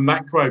just from a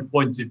macro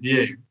point of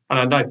view, and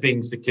I know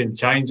things that can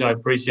change, I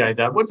appreciate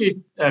that. What do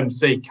you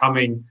see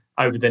coming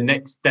over the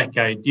next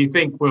decade? Do you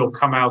think we'll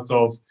come out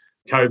of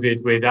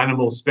COVID with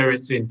animal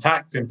spirits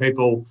intact and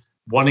people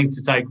wanting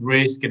to take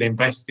risk and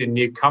invest in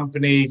new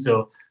companies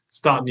or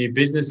start new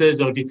businesses?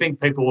 Or do you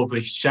think people will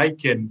be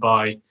shaken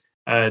by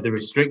the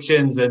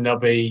restrictions and they'll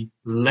be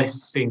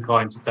less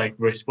inclined to take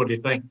risks? What do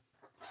you think?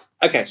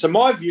 Okay, so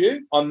my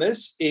view on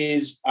this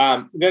is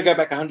I'm going to go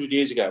back 100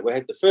 years ago. We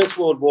had the First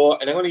World War,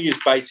 and I'm going to use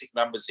basic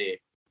numbers here.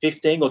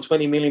 15 or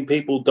 20 million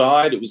people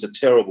died. It was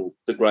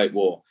the Great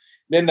War.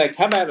 Then they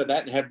come out of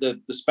that and have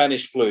the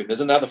Spanish flu.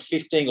 There's another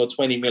 15 or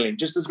 20 million.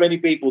 Just as many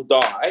people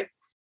die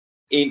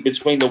in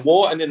between the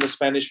war and then the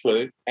Spanish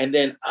flu. And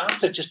then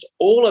after just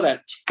all of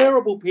that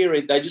terrible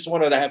period, they just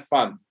wanted to have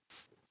fun.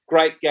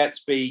 Great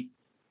Gatsby,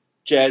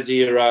 jazz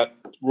era,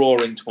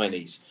 roaring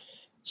 20s.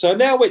 So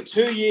now we're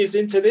 2 years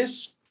into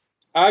this.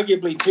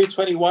 Arguably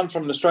 221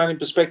 from an Australian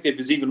perspective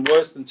is even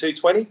worse than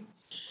 220.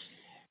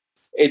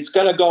 It's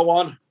going to go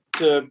on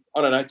to,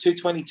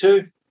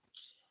 222.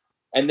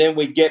 And then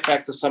we get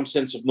back to some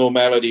sense of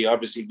normality,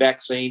 obviously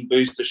vaccine,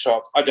 booster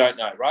shots. I don't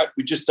know, right?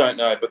 We just don't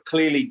know. But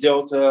clearly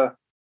Delta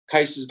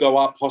cases go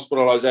up,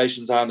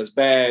 hospitalizations aren't as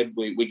bad.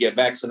 We get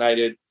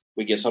vaccinated,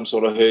 we get some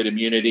sort of herd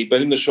immunity.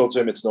 But in the short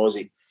term, it's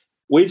noisy.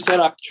 We've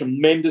set up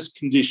tremendous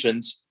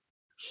conditions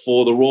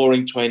for the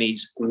roaring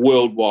 20s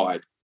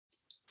worldwide.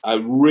 A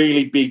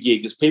really big year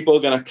because people are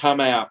going to come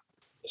out,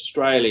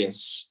 Australia,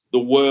 the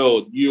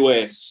world,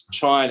 US,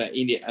 China,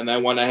 India, and they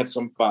want to have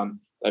some fun.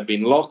 They've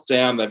been locked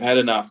down. They've had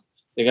enough.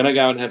 They're going to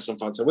go and have some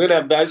fun. So we're going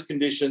to have those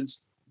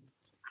conditions.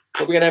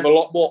 But we're going to have a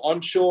lot more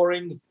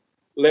onshoring,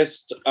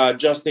 less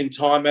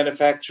just-in-time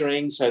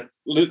manufacturing. So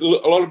a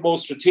lot of more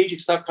strategic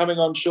stuff coming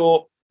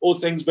onshore, all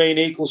things being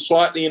equal,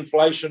 slightly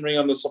inflationary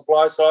on the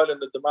supply side and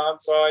the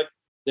demand side.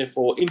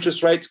 Therefore,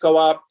 interest rates go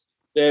up.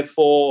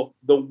 Therefore,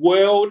 the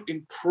world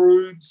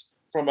improves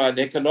from an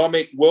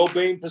economic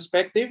well-being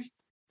perspective.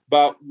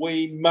 but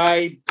we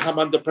may come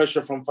under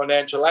pressure from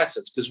financial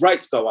assets because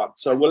rates go up.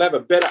 So we'll have a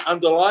better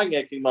underlying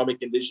economic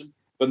condition,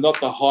 but not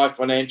the high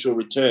financial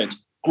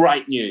returns.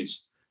 Great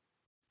news.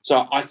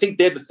 So I think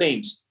they're the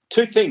themes.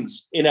 Two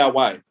things in our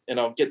way, and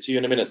I'll get to you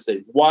in a minute,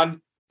 Steve.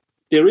 One,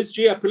 there is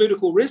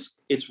geopolitical risk.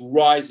 It's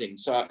rising.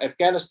 So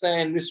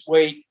Afghanistan this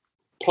week,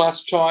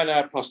 plus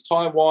China, plus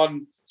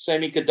Taiwan,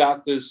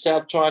 semiconductors,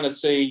 South China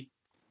Sea,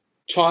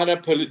 China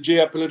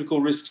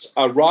geopolitical risks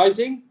are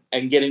rising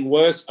and getting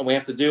worse, and we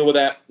have to deal with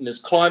that. And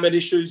there's climate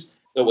issues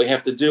that we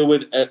have to deal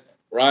with,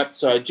 right?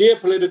 So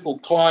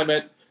geopolitical,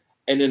 climate,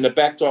 and in the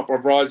backdrop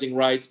of rising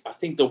rates, I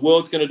think the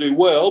world's going to do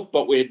well,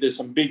 but there's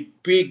some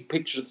big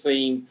picture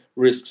theme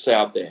risks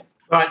out there.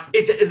 Right.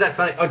 Isn't that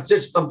funny?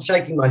 I'm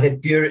shaking my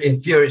head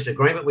in furious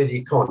agreement with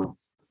you, Con.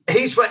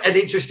 Here's an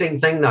interesting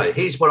thing, though.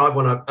 Here's what I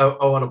want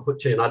to put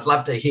to you, and I'd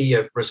love to hear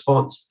your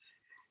response.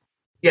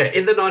 Yeah,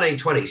 in the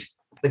 1920s,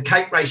 the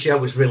Cape ratio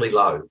was really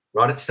low,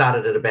 right? It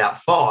started at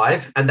about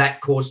 5, and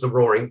that caused the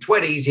roaring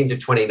 20s into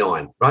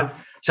 29, right?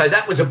 So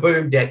that was a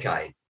boom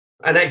decade.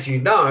 And as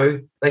you know,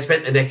 they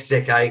spent the next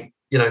decade,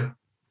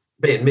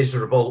 being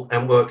miserable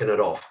and working it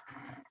off.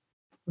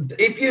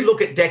 If you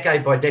look at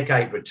decade by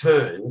decade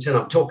returns, and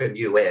I'm talking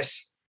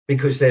US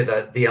because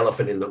they're the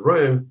elephant in the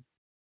room,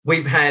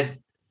 we've had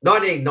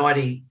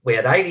 1990, we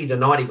had 80 to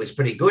 90 was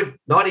pretty good.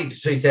 90 to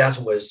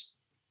 2000 was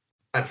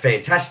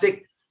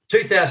fantastic.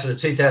 2000 to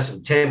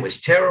 2010 was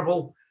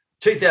terrible.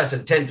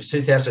 2010 to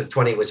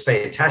 2020 was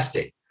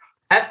fantastic.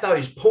 At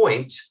those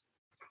points,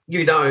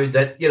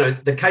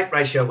 the Cape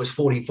ratio was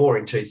 44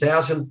 in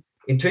 2000.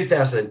 In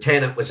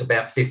 2010, it was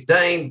about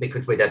 15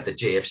 because we'd had the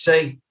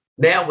GFC.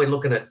 Now we're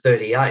looking at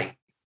 38.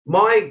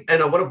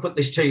 And I want to put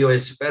this to you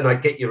and I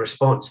get your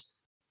response.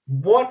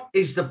 What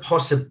is the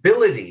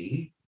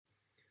possibility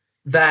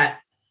that,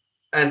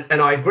 and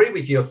I agree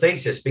with your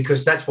thesis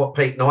because that's what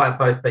Pete and I have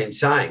both been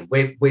saying.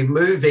 We're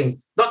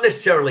moving, not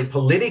necessarily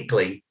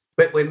politically,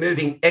 but we're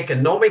moving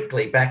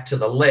economically back to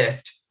the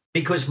left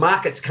because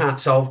markets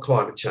can't solve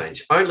climate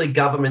change. Only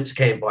governments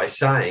can by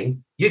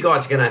saying, you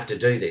guys are going to have to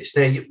do this.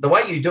 Now, the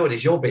way you do it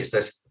is your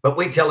business, but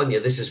we're telling you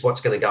this is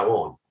what's going to go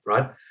on,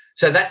 right?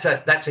 So that's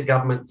a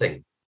government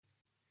thing.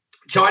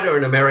 China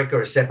and America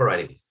are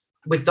separating.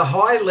 With the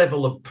high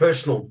level of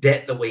personal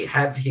debt that we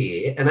have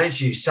here, and as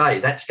you say,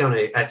 that's going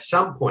to at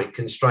some point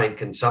constrain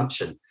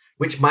consumption,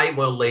 which may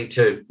well lead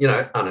to,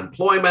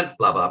 unemployment,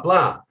 blah, blah,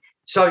 blah.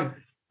 So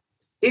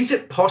is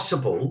it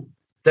possible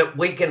that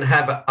we can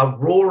have a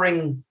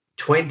roaring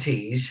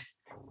 20s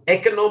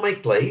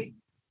economically,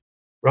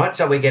 right?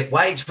 So we get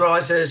wage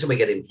rises and we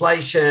get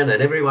inflation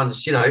and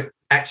everyone's,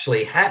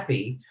 actually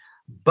happy,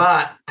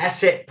 but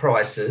asset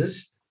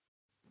prices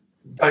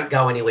don't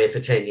go anywhere for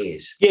 10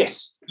 years.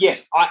 Yes.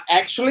 I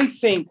actually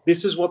think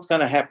this is what's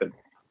going to happen.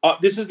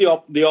 This is the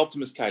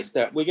optimist case,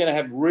 that we're going to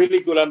have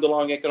really good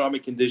underlying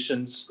economic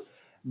conditions,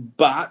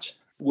 but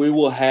we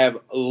will have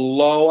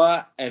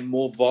lower and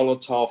more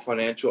volatile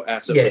financial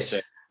asset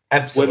return.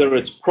 Absolutely. Whether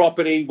it's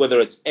property, whether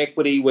it's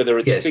equity, whether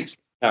it's fixed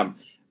income.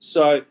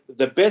 So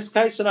the best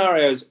case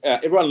scenario is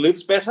everyone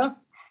lives better,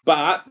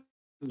 but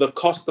the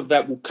cost of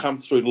that will come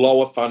through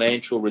lower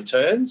financial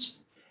returns,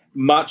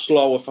 much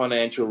lower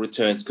financial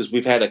returns, because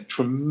we've had a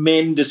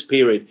tremendous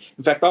period.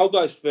 In fact, I'll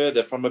go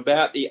further. From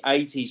about the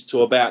 80s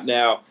to about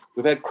now,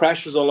 we've had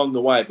crashes along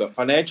the way, but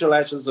financial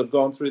assets have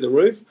gone through the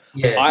roof.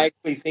 Yeah. I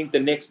actually think the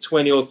next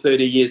 20 or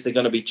 30 years they're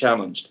going to be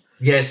challenged.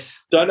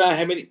 Yes. Don't know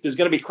how many. There's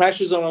going to be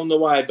crashes along the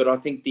way, but I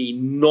think the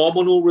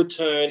nominal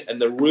return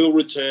and the real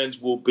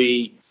returns will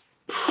be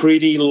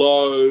pretty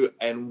low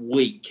and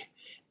weak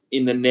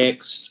in the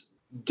next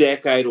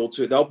decade or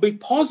two. They'll be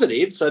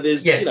positive, so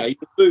there's you can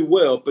do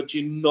well, but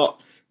you're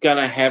not going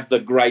to have the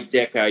great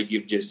decade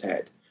you've just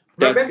had.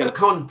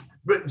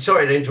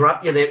 Sorry to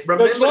interrupt you there.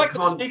 Remember, it's like the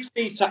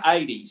 60s to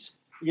 80s.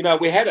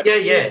 We had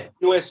a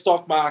US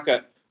stock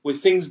market where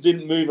things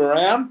didn't move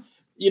around.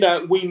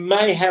 We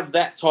may have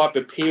that type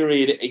of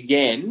period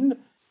again.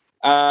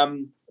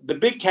 The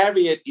big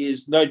caveat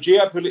is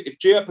if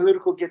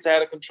geopolitical gets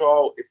out of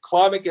control, if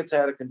climate gets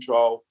out of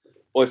control,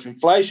 or if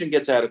inflation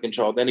gets out of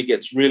control, then it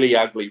gets really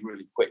ugly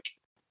really quick.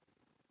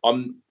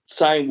 I'm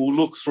saying we'll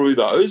look through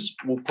those.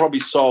 We'll probably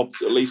solve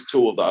at least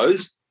two of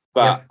those,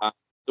 but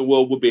the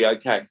world will be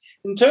okay.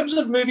 In terms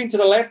of moving to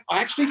the left,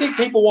 I actually think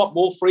people want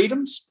more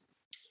freedoms.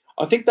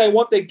 I think they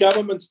want their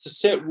governments to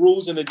set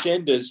rules and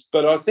agendas,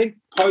 but I think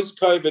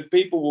post-COVID,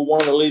 people will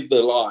want to live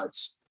their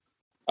lives.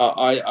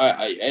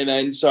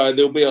 And so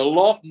there'll be a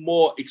lot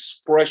more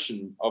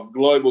expression of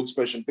global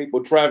expression,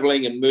 people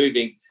traveling and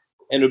moving,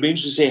 and it'll be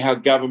interesting to see how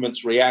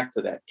governments react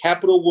to that.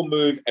 Capital will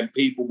move and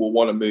people will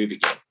want to move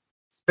again.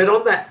 But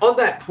on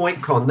that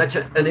point, Con, that's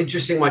an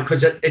interesting one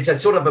because it's a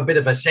sort of a bit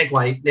of a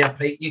segue. Now,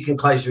 Pete, you can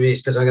close your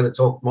ears because I'm going to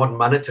talk modern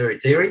monetary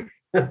theory.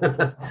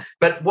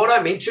 But what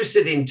I'm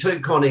interested in too,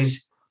 Con,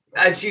 is,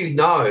 as you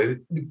know,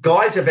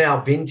 guys of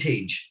our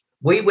vintage,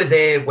 we were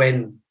there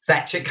when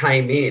Thatcher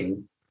came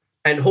in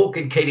and Hawke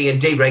and Keating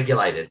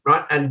deregulated,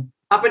 right? And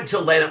up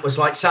until then, it was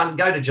like, son,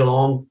 go to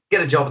Geelong,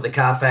 get a job at the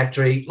car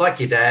factory, like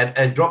your dad,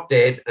 and drop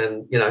dead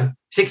and,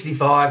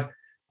 65,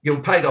 you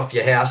paid off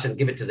your house and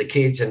give it to the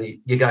kids and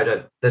you go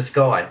to the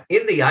sky.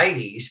 In the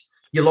 80s,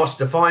 you lost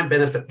defined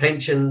benefit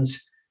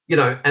pensions,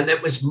 and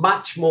there was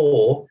much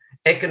more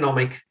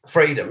economic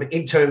freedom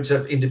in terms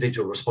of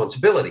individual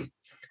responsibility.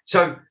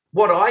 So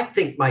what I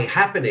think may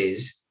happen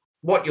is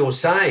what you're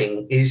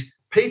saying is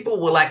people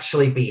will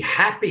actually be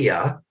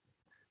happier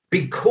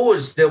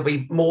because there'll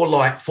be more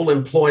like full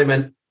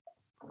employment,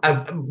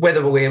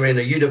 whether we're in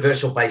a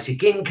universal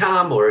basic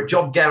income or a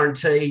job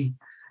guarantee.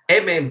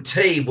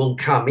 MMT will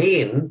come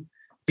in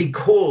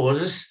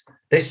because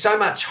there's so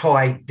much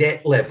high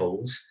debt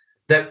levels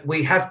that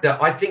we have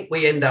to, I think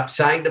we end up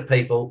saying to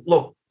people,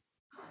 look,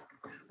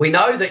 we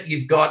know that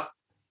you've got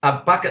a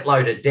bucket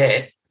load of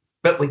debt,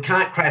 but we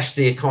can't crash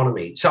the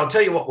economy. So I'll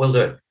tell you what we'll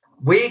do.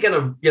 We're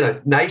going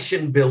to,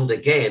 nation build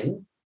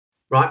again,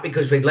 right?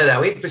 Because we've let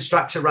our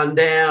infrastructure run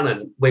down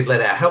and we've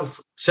let our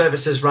health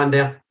services run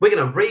down. We're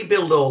going to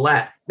rebuild all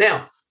that.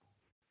 Now,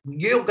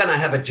 you're going to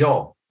have a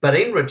job, but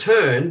in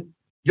return,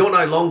 you're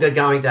no longer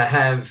going to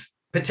have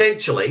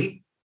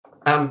potentially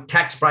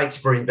tax breaks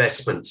for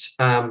investments.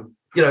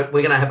 We're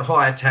going to have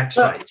higher tax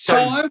rates. So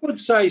I would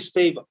say,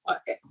 Steve,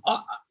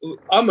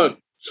 I'm a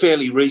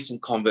fairly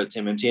recent convert to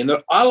MMT,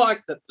 and I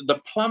like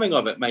the plumbing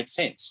of it makes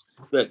sense.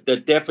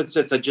 The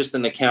deficits are just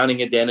an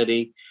accounting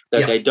identity,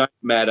 that they don't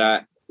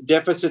matter.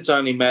 Deficits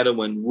only matter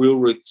when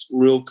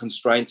real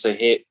constraints are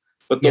hit.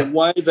 But the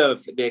way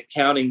the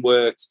accounting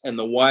works and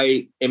the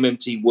way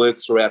MMT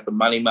works throughout the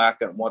money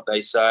market and what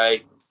they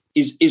say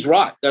is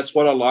right. That's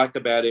what I like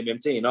about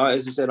MMT. And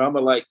as I said, I'm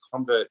a late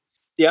convert.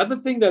 The other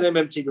thing that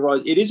MMT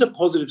provides, it is a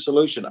positive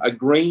solution, a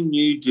Green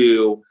New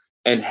Deal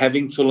and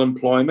having full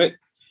employment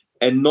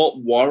and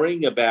not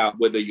worrying about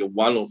whether you're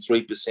 1 or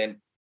 3%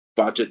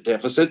 budget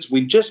deficits.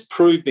 We just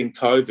proved in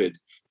COVID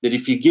that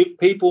if you give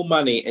people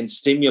money and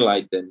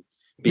stimulate them,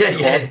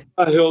 because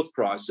of a health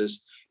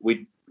crisis,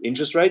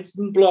 interest rates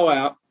didn't blow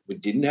out, we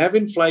didn't have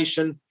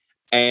inflation,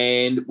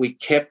 and we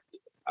kept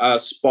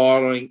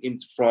spiraling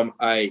from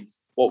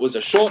what was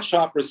a short,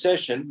 sharp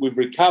recession. We've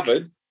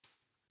recovered,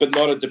 but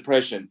not a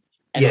depression.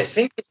 And I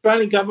think the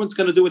Australian government's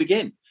going to do it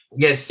again.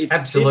 Yes, if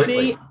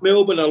absolutely. Sydney,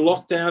 Melbourne are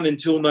locked down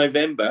until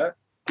November.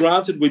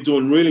 Granted, we're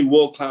doing really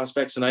world-class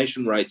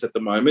vaccination rates at the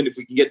moment. If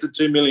we can get to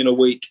 2 million a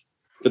week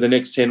for the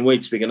next 10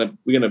 weeks, we're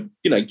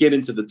gonna get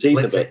into the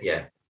teeth of it.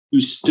 Yeah. You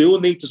still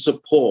need to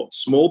support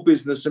small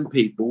business and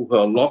people who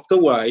are locked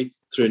away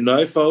through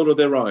no fault of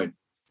their own.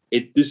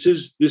 This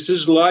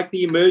is like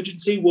the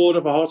emergency ward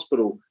of a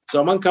hospital.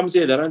 Someone comes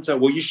here, they don't say,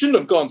 well, you shouldn't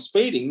have gone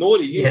speeding, nor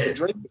do you for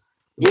drinking.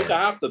 Look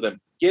after them.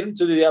 Get them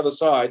to the other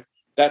side.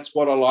 That's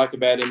what I like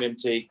about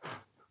MMT.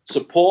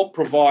 Support,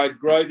 provide,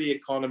 grow the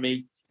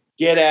economy,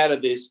 get out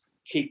of this,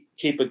 keep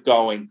it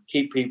going,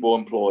 keep people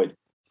employed.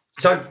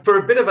 So for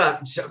a bit of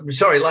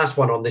last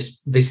one on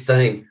this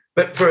theme,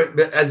 but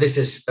this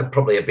is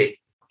probably a bit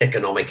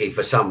economic-y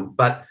for some,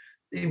 but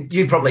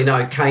you probably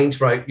know Keynes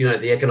wrote,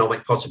 the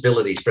economic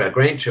possibilities for our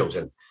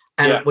grandchildren.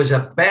 And it was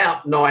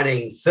about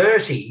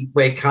 1930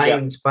 where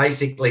Keynes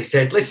basically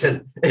said,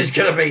 listen, it's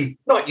going to be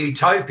not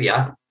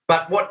utopia,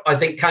 but what I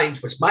think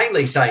Keynes was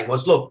mainly saying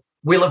was, look,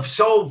 we'll have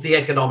solved the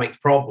economic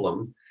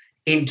problem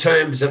in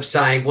terms of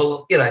saying,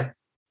 well,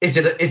 is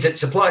it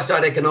supply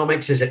side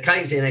economics? Is it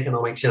Keynesian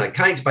economics?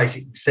 Keynes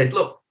basically said,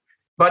 look,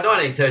 by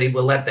 1930,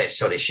 we'll have that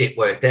sort of shit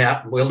worked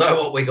out. And we'll know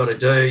what we've got to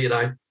do,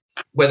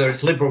 whether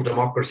it's liberal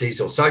democracies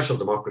or social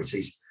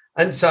democracies.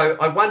 And so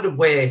I wonder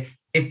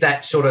if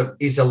that sort of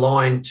is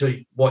aligned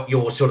to what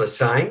you're sort of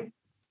saying.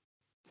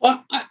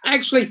 Well, I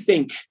actually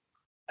think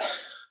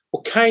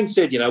what Keynes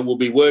said, we'll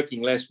be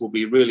working less, we'll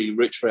be really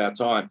rich for our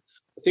time.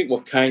 I think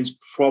what Keynes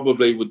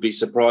probably would be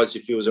surprised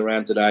if he was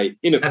around today.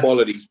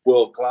 Inequality is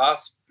world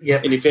class.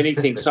 Yep. And if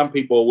anything, some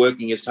people are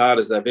working as hard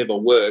as they've ever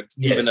worked,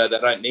 even though they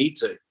don't need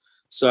to.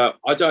 So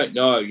I don't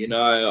know,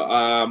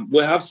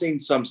 we have seen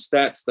some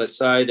stats that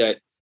say that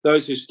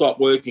those who stop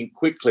working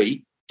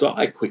quickly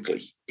die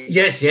quickly.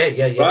 Yes,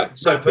 yeah. Right?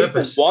 So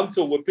purpose.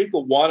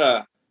 People want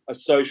a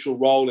social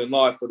role in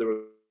life,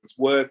 whether it's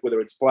work,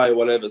 whether it's play, or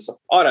whatever. So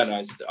I don't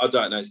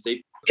know,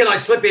 Steve. Can I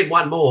slip in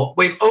one more?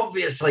 We've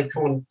obviously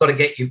got to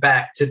get you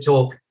back to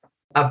talk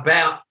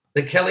about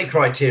the Kelly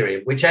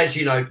criteria, which, as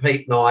you know,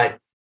 Pete and I,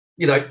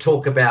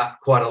 talk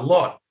about quite a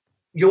lot.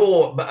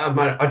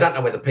 I don't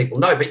know whether people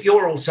know, but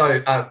you're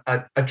also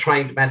a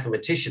trained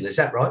mathematician. Is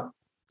that right?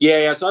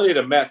 Yeah, so I did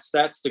a math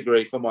stats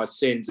degree for my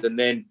sins and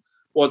then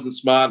wasn't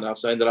smart enough,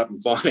 so I ended up in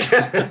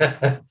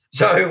finance.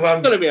 So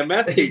I'm going to be a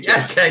math teacher.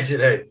 Yes, you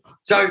do.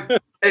 So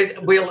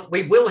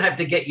we will have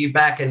to get you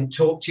back and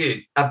talk to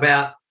you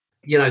about,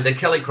 the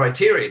Kelly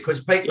criteria,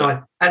 because Pete and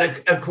I,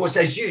 and of course,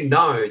 as you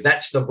know,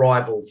 that's the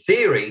rival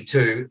theory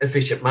to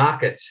efficient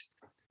markets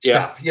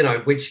stuff,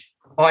 which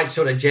I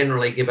sort of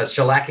generally give a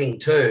shellacking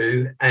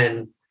to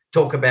and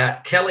talk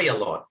about Kelly a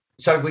lot.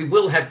 So we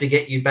will have to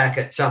get you back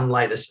at some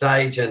later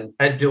stage and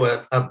do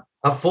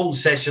a full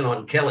session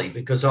on Kelly,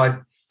 because I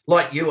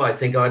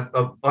think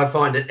I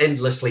find it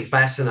endlessly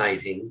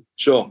fascinating.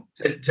 Sure.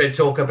 To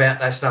talk about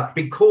that stuff,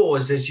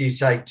 because, as you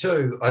say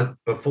too,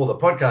 before the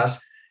podcast,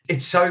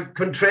 it's so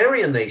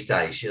contrarian these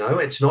days.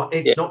 It's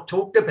not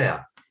talked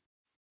about.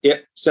 Yeah,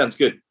 sounds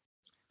good.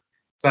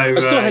 So I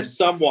still have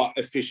somewhat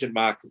efficient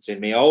markets in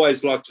me. I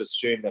always like to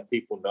assume that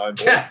people know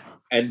more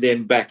and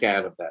then back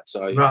out of that.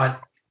 So right.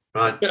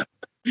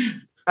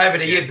 Over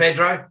to you,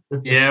 Pedro.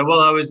 Yeah,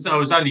 well, I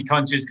was only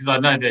conscious because I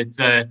know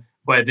that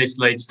where this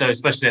leads to,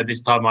 especially at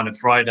this time on a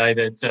Friday,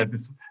 that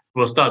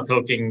we'll start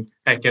talking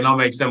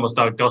economics, then we'll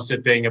start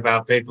gossiping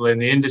about people in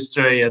the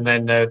industry, and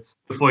then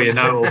before you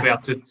know it, we'll be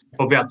up to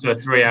a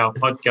 3-hour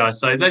podcast.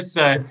 So let's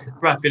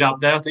wrap it up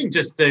there. I think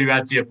just to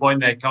add to your point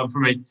there, Con,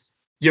 from a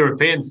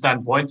European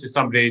standpoint, as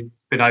somebody who's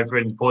been over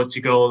in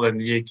Portugal and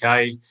the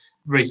UK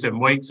recent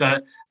weeks,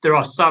 there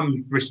are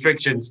some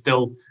restrictions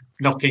still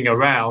knocking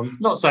around,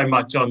 not so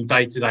much on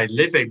day-to-day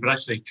living, but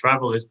actually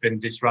travel has been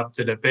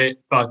disrupted a bit.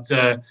 But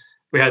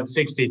we had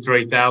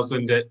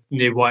 63,000 at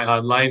New White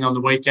Hart Lane on the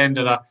weekend,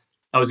 and I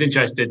was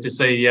interested to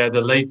see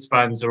the Leeds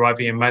fans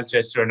arriving in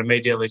Manchester and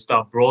immediately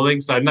start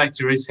brawling. So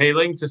nature is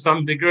healing to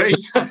some degree.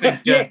 I think,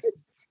 yes.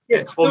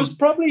 There was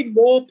probably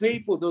more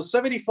people. There was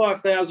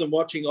 75,000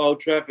 watching Old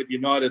Trafford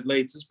United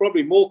Leeds. There's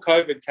probably more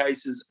COVID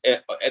cases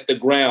at the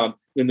ground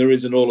than there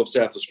is in all of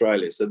South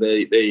Australia. So there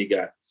you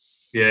go.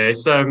 Yeah,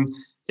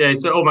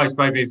 it's almost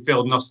made me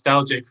feel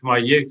nostalgic for my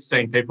youth,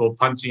 seeing people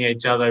punching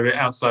each other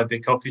outside the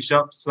coffee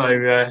shops.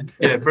 So,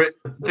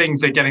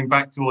 things are getting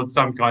back towards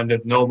some kind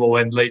of normal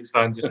when Leeds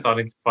fans are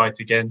starting to fight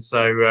again.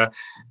 So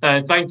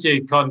thank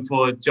you, Con,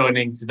 for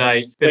joining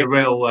today. It's been a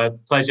real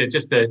pleasure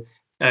just to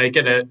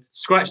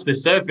scratch the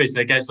surface,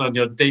 I guess, on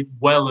your deep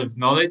well of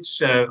knowledge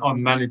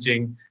on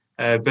managing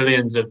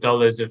billions of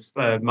dollars of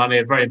money,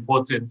 a very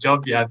important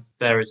job you have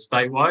there at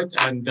Statewide.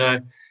 And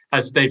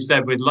as Steve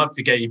said, we'd love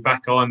to get you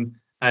back on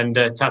and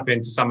tap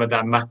into some of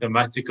that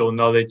mathematical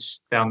knowledge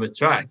down the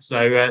track.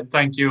 So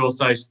thank you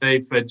also,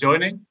 Steve, for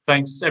joining.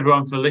 Thanks,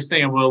 everyone, for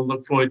listening, and we'll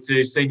look forward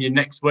to seeing you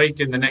next week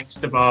in the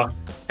next of our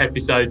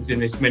episodes in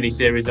this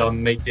mini-series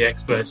on Meet the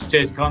Experts.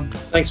 Cheers, Con.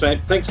 Thanks,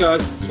 mate. Thanks,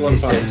 guys. It's a lot of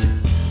fun.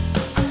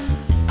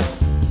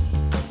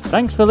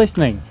 Thanks for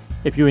listening.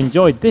 If you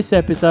enjoyed this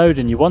episode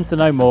and you want to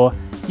know more,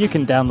 you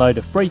can download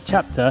a free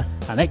chapter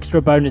and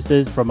extra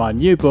bonuses from our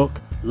new book,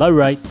 Low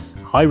Rates,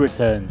 High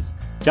Returns.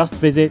 Just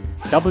visit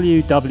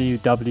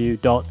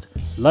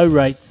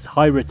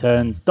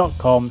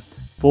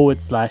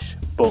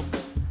www.lowrateshighreturns.com/book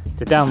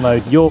to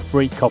download your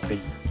free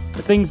copy.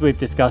 The things we've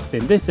discussed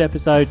in this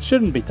episode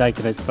shouldn't be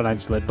taken as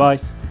financial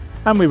advice,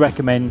 and we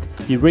recommend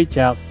you reach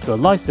out to a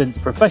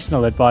licensed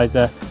professional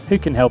advisor who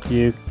can help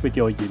you with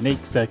your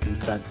unique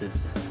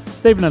circumstances.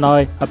 Stephen and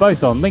I are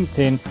both on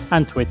LinkedIn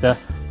and Twitter,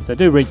 so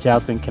do reach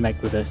out and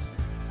connect with us.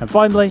 And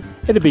finally,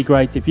 it'd be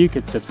great if you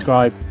could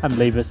subscribe and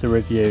leave us a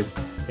review.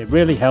 It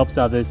really helps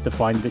others to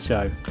find the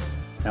show.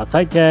 Now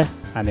take care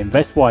and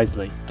invest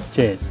wisely.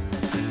 Cheers.